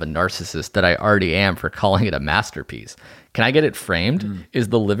being more of a narcissist that I already am for calling it a masterpiece? Can I get it framed? Is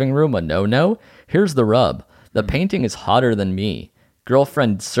the living room a no-no? Here's the rub. The painting is hotter than me.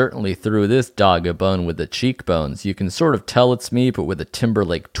 Girlfriend certainly threw this dog a bone with the cheekbones. You can sort of tell it's me, but with a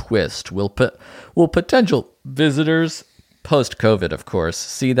Timberlake twist. Will potential visitors, post-COVID of course,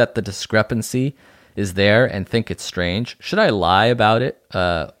 see that the discrepancy is there and think it's strange? Should I lie about it?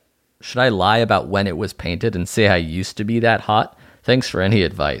 Should I lie about when it was painted and say I used to be that hot? Thanks for any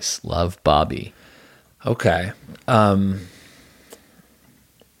advice. Love, Bobby. Okay. Let's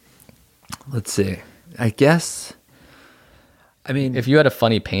see. I guess. I mean, if you had a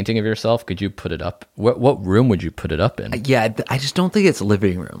funny painting of yourself, could you put it up? What room would you put it up in? Yeah, I just don't think it's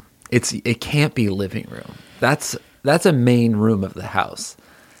living room. It can't be living room. That's a main room of the house.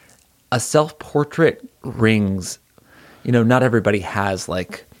 A self-portrait rings. Not everybody has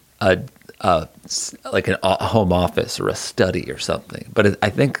like a home office or a study or something. But I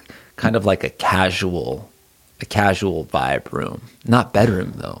think kind of like a casual vibe room. Not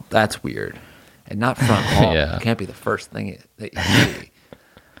bedroom though. That's weird. And not front hall. Yeah. It can't be the first thing that you see.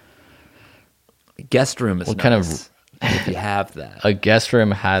 Guest room is What nice kind of if you have that. A guest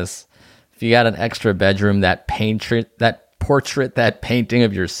room has, if you got an extra bedroom, that portrait, that painting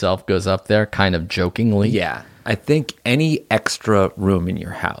of yourself goes up there kind of jokingly. Yeah. I think any extra room in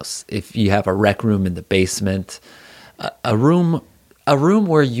your house, if you have a rec room in the basement, a room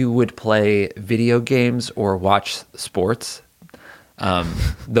where you would play video games or watch sports,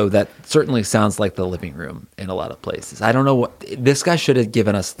 though that certainly sounds like the living room in a lot of places. I don't know what this guy should have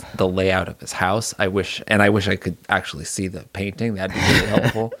given us the layout of his house. I wish I could actually see the painting. That'd be really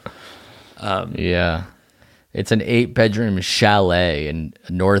helpful. Yeah. It's an 8-bedroom chalet in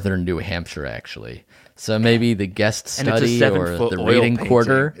northern New Hampshire, actually. So maybe the guest study or the reading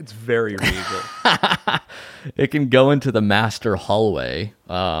quarter. It's very regal. It can go into the master hallway,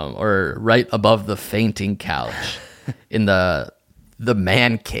 or right above the fainting couch in the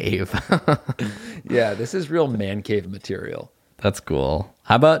man cave. Yeah, this is real man cave material. That's cool.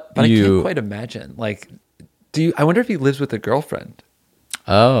 How about but you? I can't quite imagine. Like, I wonder if he lives with a girlfriend.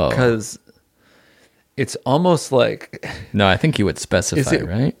 Oh, because it's almost like. No, I think he would specify,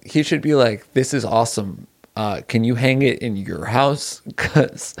 right? He should be like, "This is awesome. Can you hang it in your house?"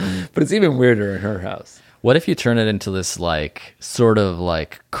 But it's even weirder in her house. What if you turn it into this like sort of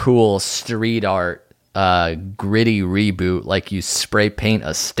like cool street art? Gritty reboot, like you spray paint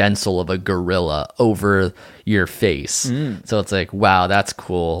a stencil of a gorilla over your face. So it's like, wow, that's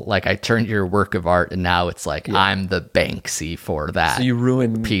cool. Like I turned your work of art and now it's like I'm the Banksy for that. So you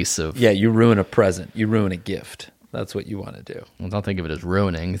ruin piece of you ruin a present, you ruin a gift. That's what you want to do. Well, don't think of it as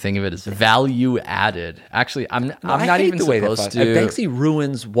ruining. Think of it as value added. Actually, I'm not even the way supposed to. Banksy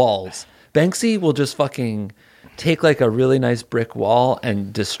ruins walls. Banksy will just fucking take like a really nice brick wall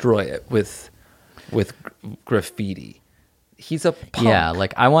and destroy it with graffiti. He's a punk. Yeah,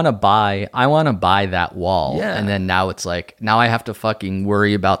 like I want to buy that wall. Yeah. And then now it's like, now I have to fucking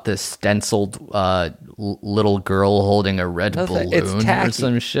worry about this stenciled little girl holding a red balloon or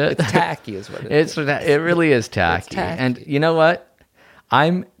some shit. It's tacky is what it is. It really is tacky. And you know what?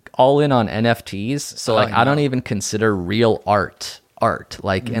 I'm all in on NFTs. So like I don't even consider real art art.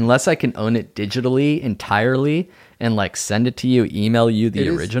 Like, unless I can own it digitally entirely and like send it to you, email you the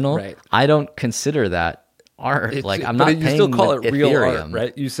original, right. I don't consider that art. Like, I'm not but you paying still call it with real Ethereum. art,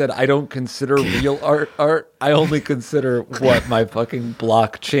 right? You said I don't consider real art. I only consider what my fucking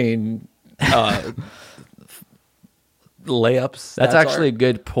blockchain layups. That's actually a art.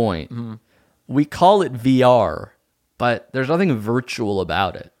 good point. We call it VR, but there's nothing virtual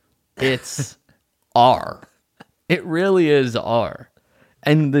about it. It's R. It really is R.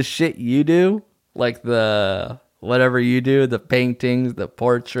 And the shit you do, like the whatever you do, the paintings, the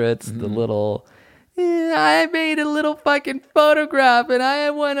portraits, the little, I made a little fucking photograph and I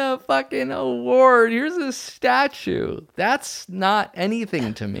won a fucking award. Here's a statue. That's not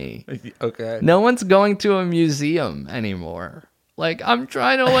anything to me. Okay. No one's going to a museum anymore. Like, I'm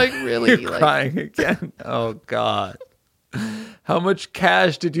trying to like really You're like, crying again. Oh God. How much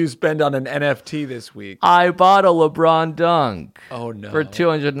cash did you spend on an NFT this week? I bought a LeBron dunk. Oh no. For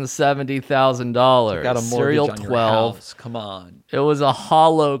 $270,000. Got a mortgage Serial on 12. Your house. Come on. It was a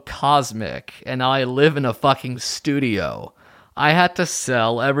hollow cosmic, and I live in a fucking studio. I had to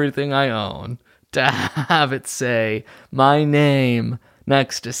sell everything I own to have it say my name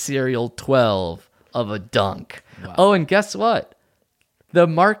next to Serial 12 of a dunk. Wow. Oh, and guess what? The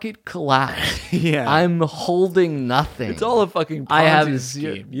market collapsed. Yeah. I'm holding nothing. It's all a fucking Ponzi I have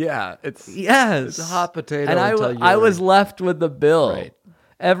scheme. Yeah, it's yes, it's a hot potato. And I was left with the bill. Right.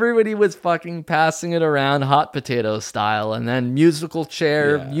 Everybody was fucking passing it around hot potato style, and then musical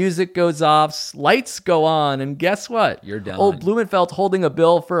chair, music goes off, lights go on, and guess what? You're done. Old Blumenfeld holding a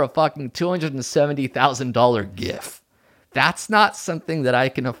bill for a fucking $270,000 GIF. That's not something that I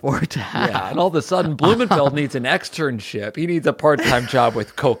can afford to have. Yeah, and all of a sudden Blumenfeld needs an externship. He needs a part-time job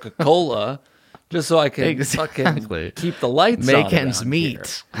with Coca-Cola just so I can fucking keep the lights on. Make ends around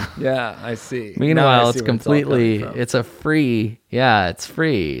meet. here. Yeah, I see. Meanwhile, Now I it's see where completely, all coming from. it's a free, it's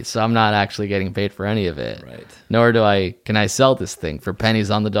free. So I'm not actually getting paid for any of it. Right. Nor can I sell this thing for pennies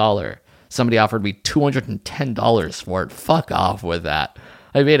on the dollar. Somebody offered me $210 for it. Fuck off with that.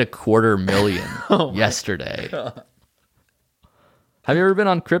 I made $250,000 yesterday. God. Have you ever been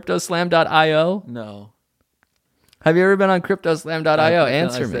on cryptoslam.io? No. Have you ever been on cryptoslam.io?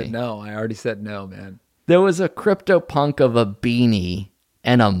 Answer I me. said no. I already said no, man. There was a CryptoPunk of a beanie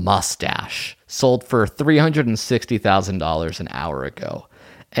and a mustache sold for $360,000 an hour ago.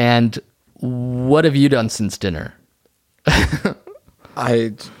 And what have you done since dinner?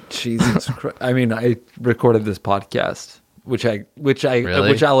 Jesus Christ. I mean, I recorded this podcast, which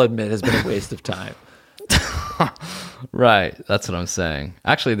Really? I'll admit has been a waste of time. Right, that's what I'm saying.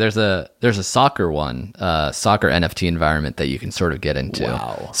 Actually, there's a soccer soccer NFT environment that you can sort of get into.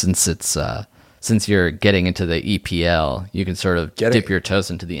 Wow. Since it's since you're getting into the EPL, you can sort of dip your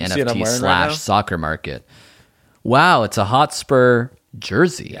toes into the see what I'm NFT wearing right now? / soccer market. Wow, it's a Hotspur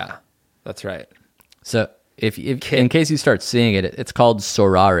jersey. Yeah, that's right. So if in case you start seeing it, it's called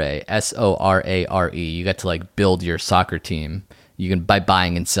Sorare, Sorare. You get to like build your soccer team. You can by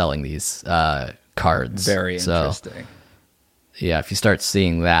buying and selling these cards. Very interesting. Yeah, if you start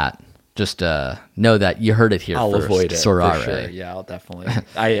seeing that, just know that you heard it here I'll first. avoid it. Sorare. For sure. Yeah, I'll definitely.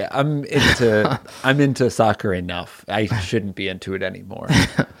 I'm into soccer enough. I shouldn't be into it anymore.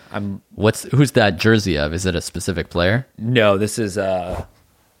 Who's that jersey of? Is it a specific player? No, this is I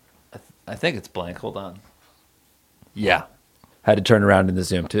think it's blank. Hold on. Yeah. Had to turn around in the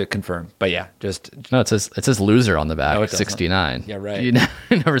Zoom to confirm. But yeah, No, it says loser on the back. No, it doesn't. 69. Yeah, right. You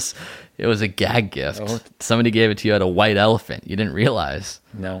never. It was a gag gift. Oh. Somebody gave it to you at a white elephant. You didn't realize.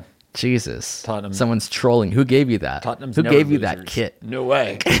 No. Jesus. Tottenham. Someone's trolling. Who gave you that? Tottenham's Who never gave you that losers. kit? No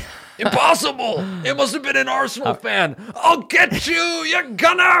way. Impossible. It must have been an Arsenal fan. I'll get you, you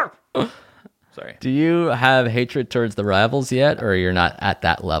gunner. Sorry. Do you have hatred towards the rivals yet, or you're not at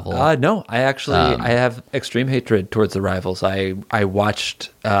that level? No, I actually I have extreme hatred towards the rivals. I watched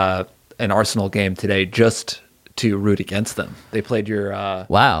an Arsenal game today just to root against them. They played your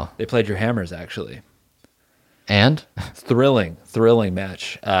Wow. They played your Hammers actually. And Thrilling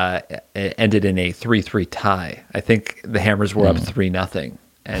match. It ended in a 3-3 tie. I think the Hammers were up 3-0,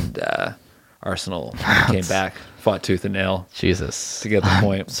 and Arsenal came back, fought tooth and nail Jesus, to get the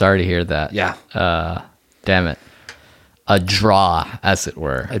point. Sorry to hear that. Yeah. Damn it. A draw, as it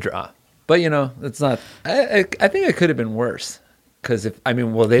were. A draw. But it's not. I think it could have been worse. Because they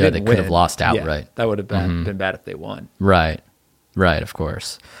didn't win. They could have lost outright. Yeah, that would have been bad if they won. Right, of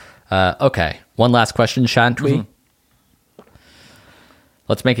course. Okay, one last question, shan't we?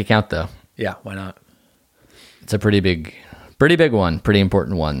 Let's make it count, though. Yeah, why not? It's a pretty big one, pretty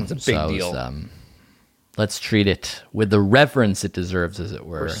important one. It's a big deal. Let's treat it with the reverence it deserves, as it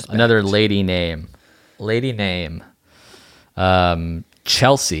were. Another lady name.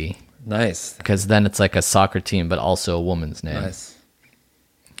 Chelsea, Nice. because then it's like a soccer team, but also a woman's name. Nice.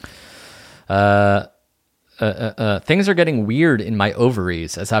 Things are getting weird in my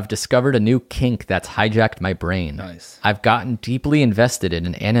ovaries as I've discovered a new kink that's hijacked my brain. Nice. I've gotten deeply invested in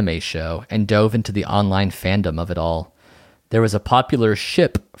an anime show and dove into the online fandom of it all. There was a popular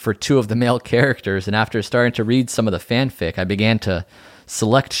ship for 2 of the male characters, and after starting to read some of the fanfic, I began to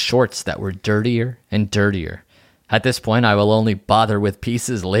select shorts that were dirtier and dirtier. At this point, I will only bother with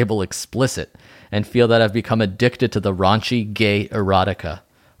pieces labeled explicit and feel that I've become addicted to the raunchy, gay erotica.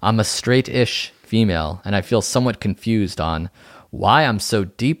 I'm a straight-ish female, and I feel somewhat confused on why I'm so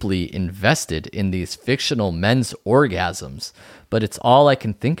deeply invested in these fictional men's orgasms, but it's all I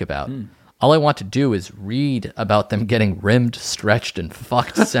can think about. All I want to do is read about them getting rimmed, stretched, and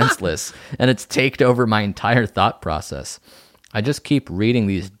fucked senseless, and it's taken over my entire thought process. I just keep reading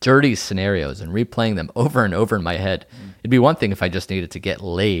these dirty scenarios and replaying them over and over in my head. It'd be one thing if I just needed to get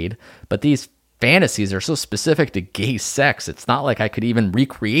laid, but these fantasies are so specific to gay sex, it's not like I could even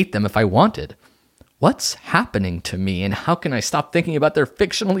recreate them if I wanted. What's happening to me, and how can I stop thinking about their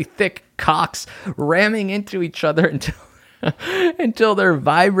fictionally thick cocks ramming into each other until they're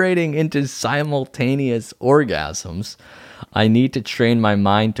vibrating into simultaneous orgasms? I need to train my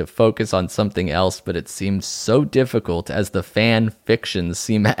mind to focus on something else, but it seems so difficult as the fan fictions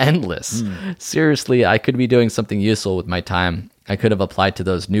seem endless. Seriously, I could be doing something useful with my time. I could have applied to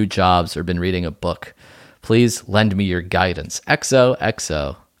those new jobs or been reading a book. Please lend me your guidance.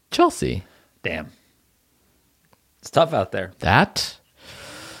 XOXO. Chelsea. Damn. It's tough out there. That's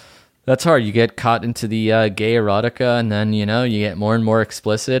hard. You get caught into the gay erotica, and then, you get more and more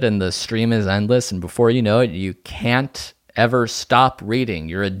explicit, and the stream is endless, and before you know it, you can't ever stop reading.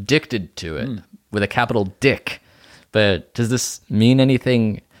 You're addicted to it with a capital dick. But does this mean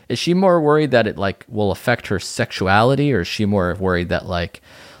anything? Is she more worried that it will affect her sexuality, or is she more worried that like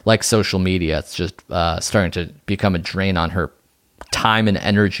social media, it's just starting to become a drain on her time and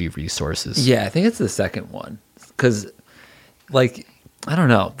energy resources? Yeah, I think it's the second one. Because, I don't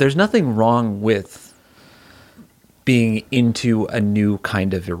know. There's nothing wrong with being into a new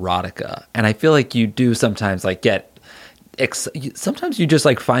kind of erotica. And I feel like you do sometimes sometimes you just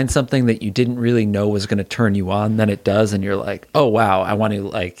find something that you didn't really know was going to turn you on, then it does, and you're like, oh wow, I want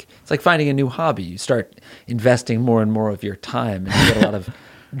to it's like finding a new hobby. You start investing more and more of your time, and you get a lot of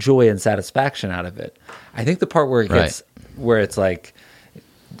joy and satisfaction out of it. I think the part where it gets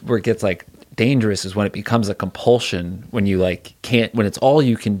dangerous is when it becomes a compulsion, when you when it's all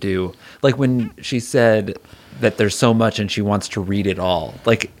you can do. Like when she said that there's so much and she wants to read it all.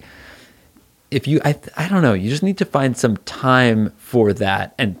 If you, I don't know, you just need to find some time for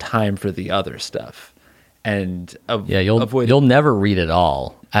that and time for the other stuff. And you'll never read it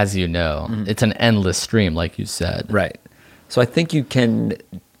all, as you know. Mm-hmm. It's an endless stream, like you said. Right. So I think you can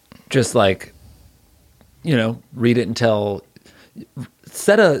just read it until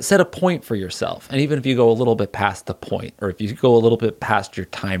set a point for yourself. And even if you go a little bit past the point, or if you go a little bit past your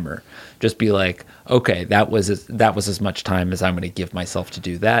timer, just be like, okay, that was as much time as I'm going to give myself to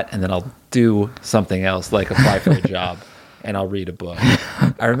do that, and then I'll do something else, like apply for a job, and I'll read a book.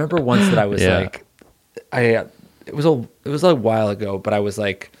 I remember once that I was it was a while ago, but I was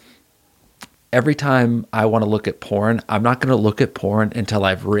like, every time I want to look at porn, I'm not going to look at porn until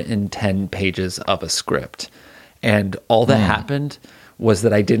I've written 10 pages of a script. And all that happened was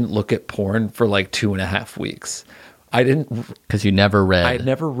that I didn't look at porn for 2.5 weeks. I didn't, because you never read. I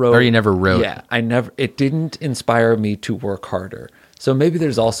never wrote, or you never wrote. Yeah, it didn't inspire me to work harder. So maybe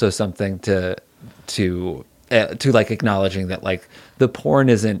there's also something to acknowledging that the porn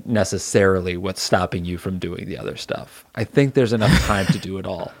isn't necessarily what's stopping you from doing the other stuff. I think there's enough time to do it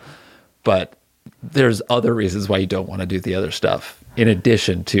all, but there's other reasons why you don't want to do the other stuff in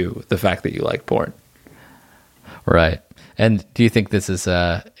addition to the fact that you like porn. Right. And do you think this is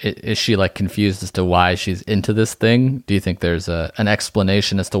she confused as to why she's into this thing? Do you think there's an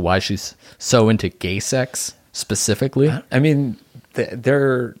explanation as to why she's so into gay sex specifically? I mean,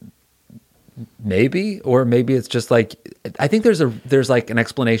 there maybe, or maybe it's just I think there's an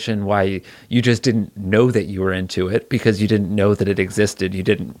explanation why you just didn't know that you were into it, because you didn't know that it existed.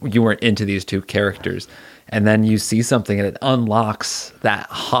 You weren't into these two characters, and then you see something and it unlocks that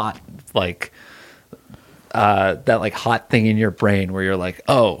hot hot thing in your brain where you're like,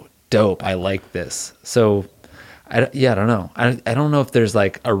 oh, dope, I like this. So I don't know. I don't know if there's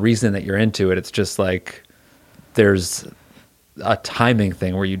a reason that you're into it. It's just there's a timing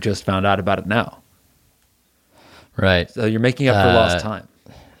thing where you just found out about it now. Right. So you're making up for lost time.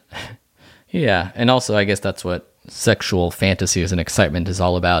 Yeah. And also, I guess that's what sexual fantasies and excitement is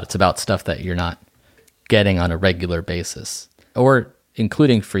all about. It's about stuff that you're not getting on a regular basis, or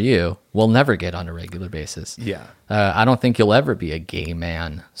including for you, will never get on a regular basis. Yeah. I don't think you'll ever be a gay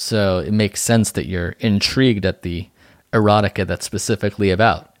man. So it makes sense that you're intrigued at the erotica that's specifically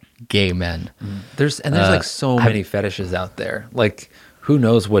about gay men. There's like so many fetishes out there. Like, who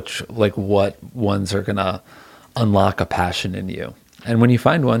knows what ones are gonna unlock a passion in you. And when you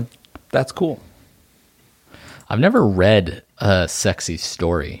find one, that's cool. I've never read a sexy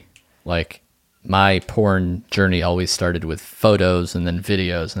story. Like, my porn journey always started with photos and then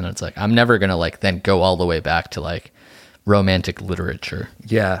videos, and it's like I'm never gonna like then go all the way back to like romantic literature.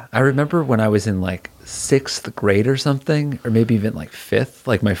 Yeah, I remember when I was in like 6th grade or something, or maybe even like 5th,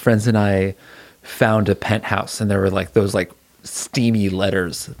 like my friends and I found a penthouse, and there were like those like steamy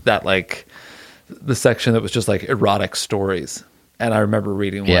letters that like the section that was just like erotic stories. And I remember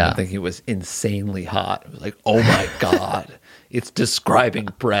reading one and thinking it was insanely hot. It was like, oh my God, it's describing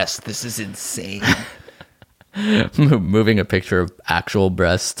breasts. This is insane. Moving a picture of actual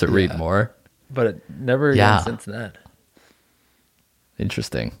breasts to read more. But it never again since then.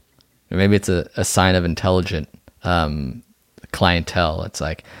 Interesting. Maybe it's a sign of intelligent clientele. It's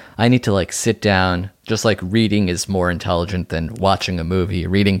like, I need to like sit down, just like reading is more intelligent than watching a movie.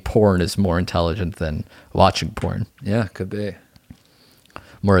 Reading porn is more intelligent than watching porn. Yeah, could be.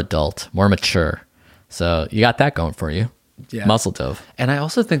 More adult, more mature. So you got that going for you. Yeah. Muscle dove. And I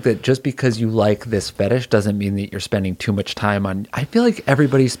also think that just because you like this fetish doesn't mean that you're spending too much time on. I feel like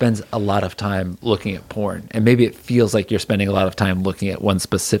everybody spends a lot of time looking at porn, and maybe it feels like you're spending a lot of time looking at one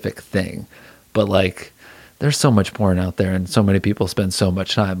specific thing. But like, there's so much porn out there, and so many people spend so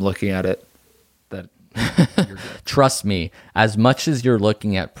much time looking at it that you're good. Trust me, as much as you're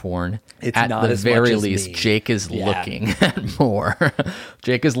looking at porn, It's at not the as much very as least, me. Jake is Yeah. looking at more.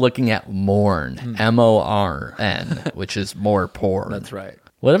 Jake is looking at morn, M-O-R-N, which is more porn. That's right.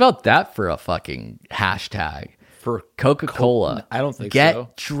 What about that for a fucking hashtag? For Coca-Cola. I don't think Get so.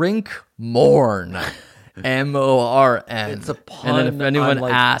 drink morn. M-O-R-N. It's a pun. And then if anyone on,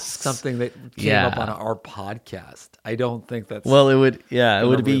 like, asks something that came up on our podcast, I don't think that's well, it would be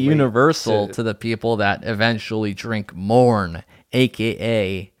relate universal to- to the people that eventually drink morn,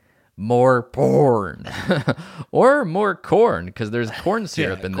 aka more porn, or more corn, because there's corn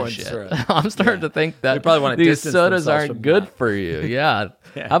syrup in corn this shit. syrup. I'm starting to think They that probably wanna these distance sodas themselves aren't from good that. for you. Yeah.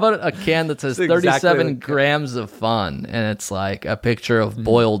 How about a can that says It's exactly 37 like- grams of fun, and it's like a picture of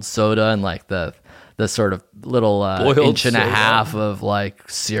boiled soda and like the sort of little Boiled inch and a soda? half of like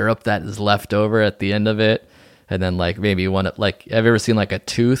syrup that is left over at the end of it. And then like maybe one, like, have you ever seen like a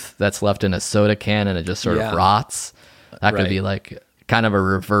tooth that's left in a soda can and it just sort of rots? That could Right. be like kind of a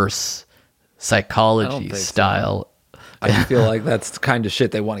reverse psychology think so. style. I feel like that's the kind of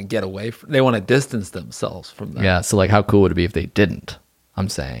shit they want to get away from. They want to distance themselves from that. Yeah. So like, how cool would it be if they didn't? I'm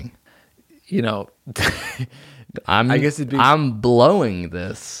saying. You know, I guess it'd be- I'm blowing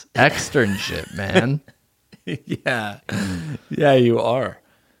this externship, man. yeah. Yeah, you are.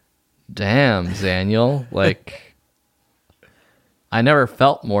 Damn, Daniel. Like, I never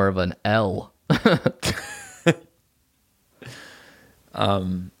felt more of an L.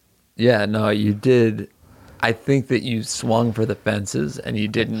 Yeah, no, you did. I think that you swung for the fences and you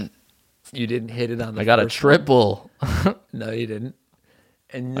didn't hit it on the I got a first triple, one. No, you didn't.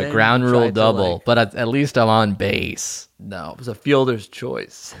 And a then ground you rule tried to, double, like- but at least I'm on base. no, it was a fielder's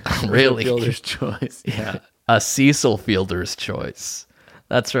choice. It was a Really? fielder's choice. Yeah. A Cecil fielder's choice.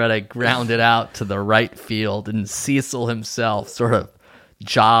 That's right. I grounded out to the right field, and Cecil himself sort of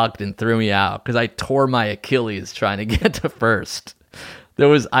jogged and threw me out because I tore my Achilles trying to get to first.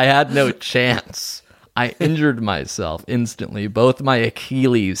 I had no chance. I injured myself instantly. Both my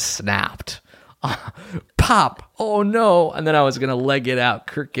Achilles snapped. Pop! Oh no! And then I was gonna leg it out,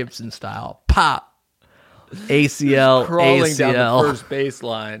 Kirk Gibson style. Pop! ACL, Crawling ACL. down the first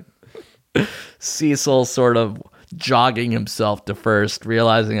baseline. Cecil sort of jogging himself to first,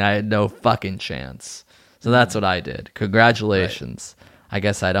 realizing I had no fucking chance. So that's what I did. Congratulations. Right. I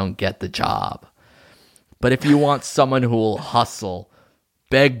guess I don't get the job. But if you want someone who will hustle,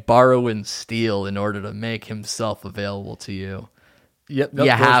 beg, borrow, and steal in order to make himself available to you, Yep. you door's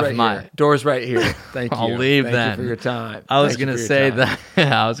have right my here. Door's right here. Thank you. I'll leave Thank then. you for your time. I was Thank you gonna for your say time.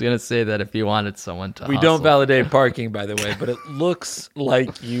 that. I was gonna say that if you wanted someone to, We hustle. don't validate parking, by the way, but it looks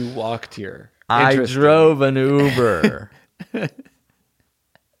like you walked here. I Interesting. drove an Uber.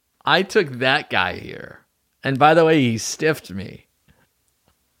 I took that guy here, and by the way, he stiffed me,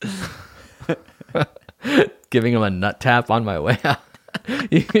 giving him a nut tap on my way out.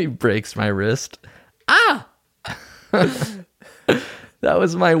 He breaks my wrist. Ah. That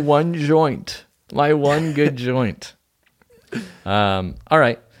was my one joint. My one good joint. All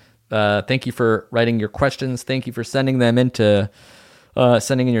right. Thank you for writing your questions. Thank you for sending them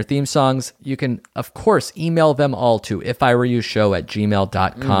sending in your theme songs. You can, of course, email them all to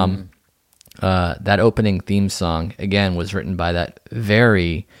ifiwereyoushow@gmail.com. That opening theme song, again, was written by that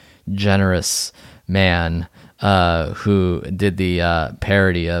very generous man who did the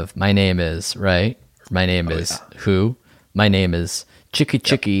parody of My Name Is, right? My Name is Who? My Name is Chicky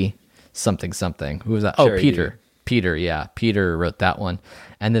Chicky something something. Who was that? Oh, Peter. Peter, yeah. Peter wrote that one.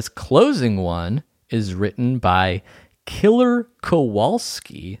 And this closing one is written by Killer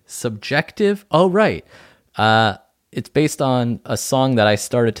Kowalski. Subjective. Oh, right. It's based on a song that I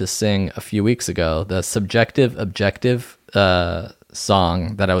started to sing a few weeks ago, the Subjective Objective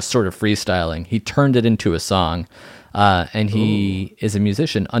song that I was sort of freestyling. He turned it into a song, and he is a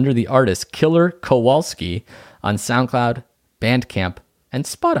musician under the artist Killer Kowalski on SoundCloud, Bandcamp, and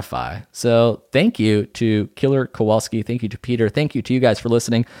Spotify. So thank you to Killer Kowalski. Thank you to Peter. Thank you to you guys for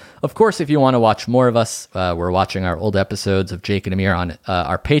listening. Of course, if you want to watch more of us, we're watching our old episodes of Jake and Amir on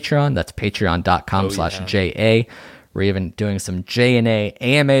our Patreon. That's patreon.com/JA. We're even doing some J&A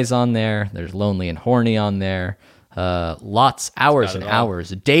AMAs on there. There's Lonely and Horny on there. Hours and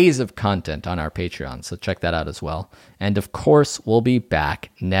hours, days of content on our Patreon. So check that out as well. And of course, we'll be back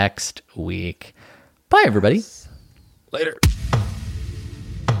next week. Bye, everybody. Later.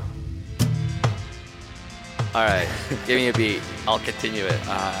 All right, give me a beat. I'll continue it.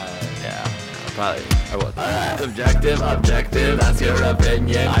 Yeah, probably. I will. Subjective, objective, that's your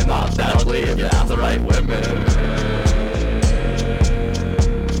opinion. I'm not that ugly if you have the right women.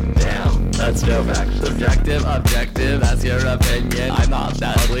 Damn, that's no fact. Subjective, objective, that's your opinion. I'm not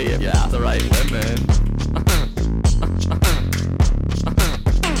that ugly if you have the right women.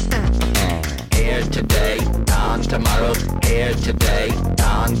 Here today, gone tomorrow. Here today,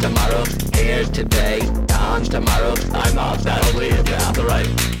 gone tomorrow. Here today, gone tomorrow. I'm not that ugly if you have the right.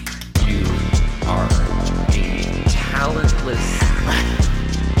 You are a talentless.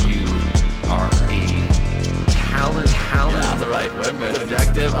 You are a talent. You have the right women.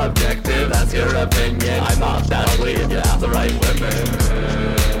 Subjective, objective, that's your opinion. I'm not that ugly if you have the right women.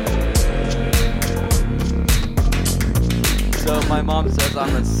 So my mom says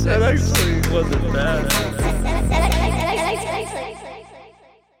I'm a 6. That actually wasn't bad.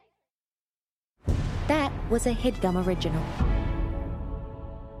 That was a HeadGum original.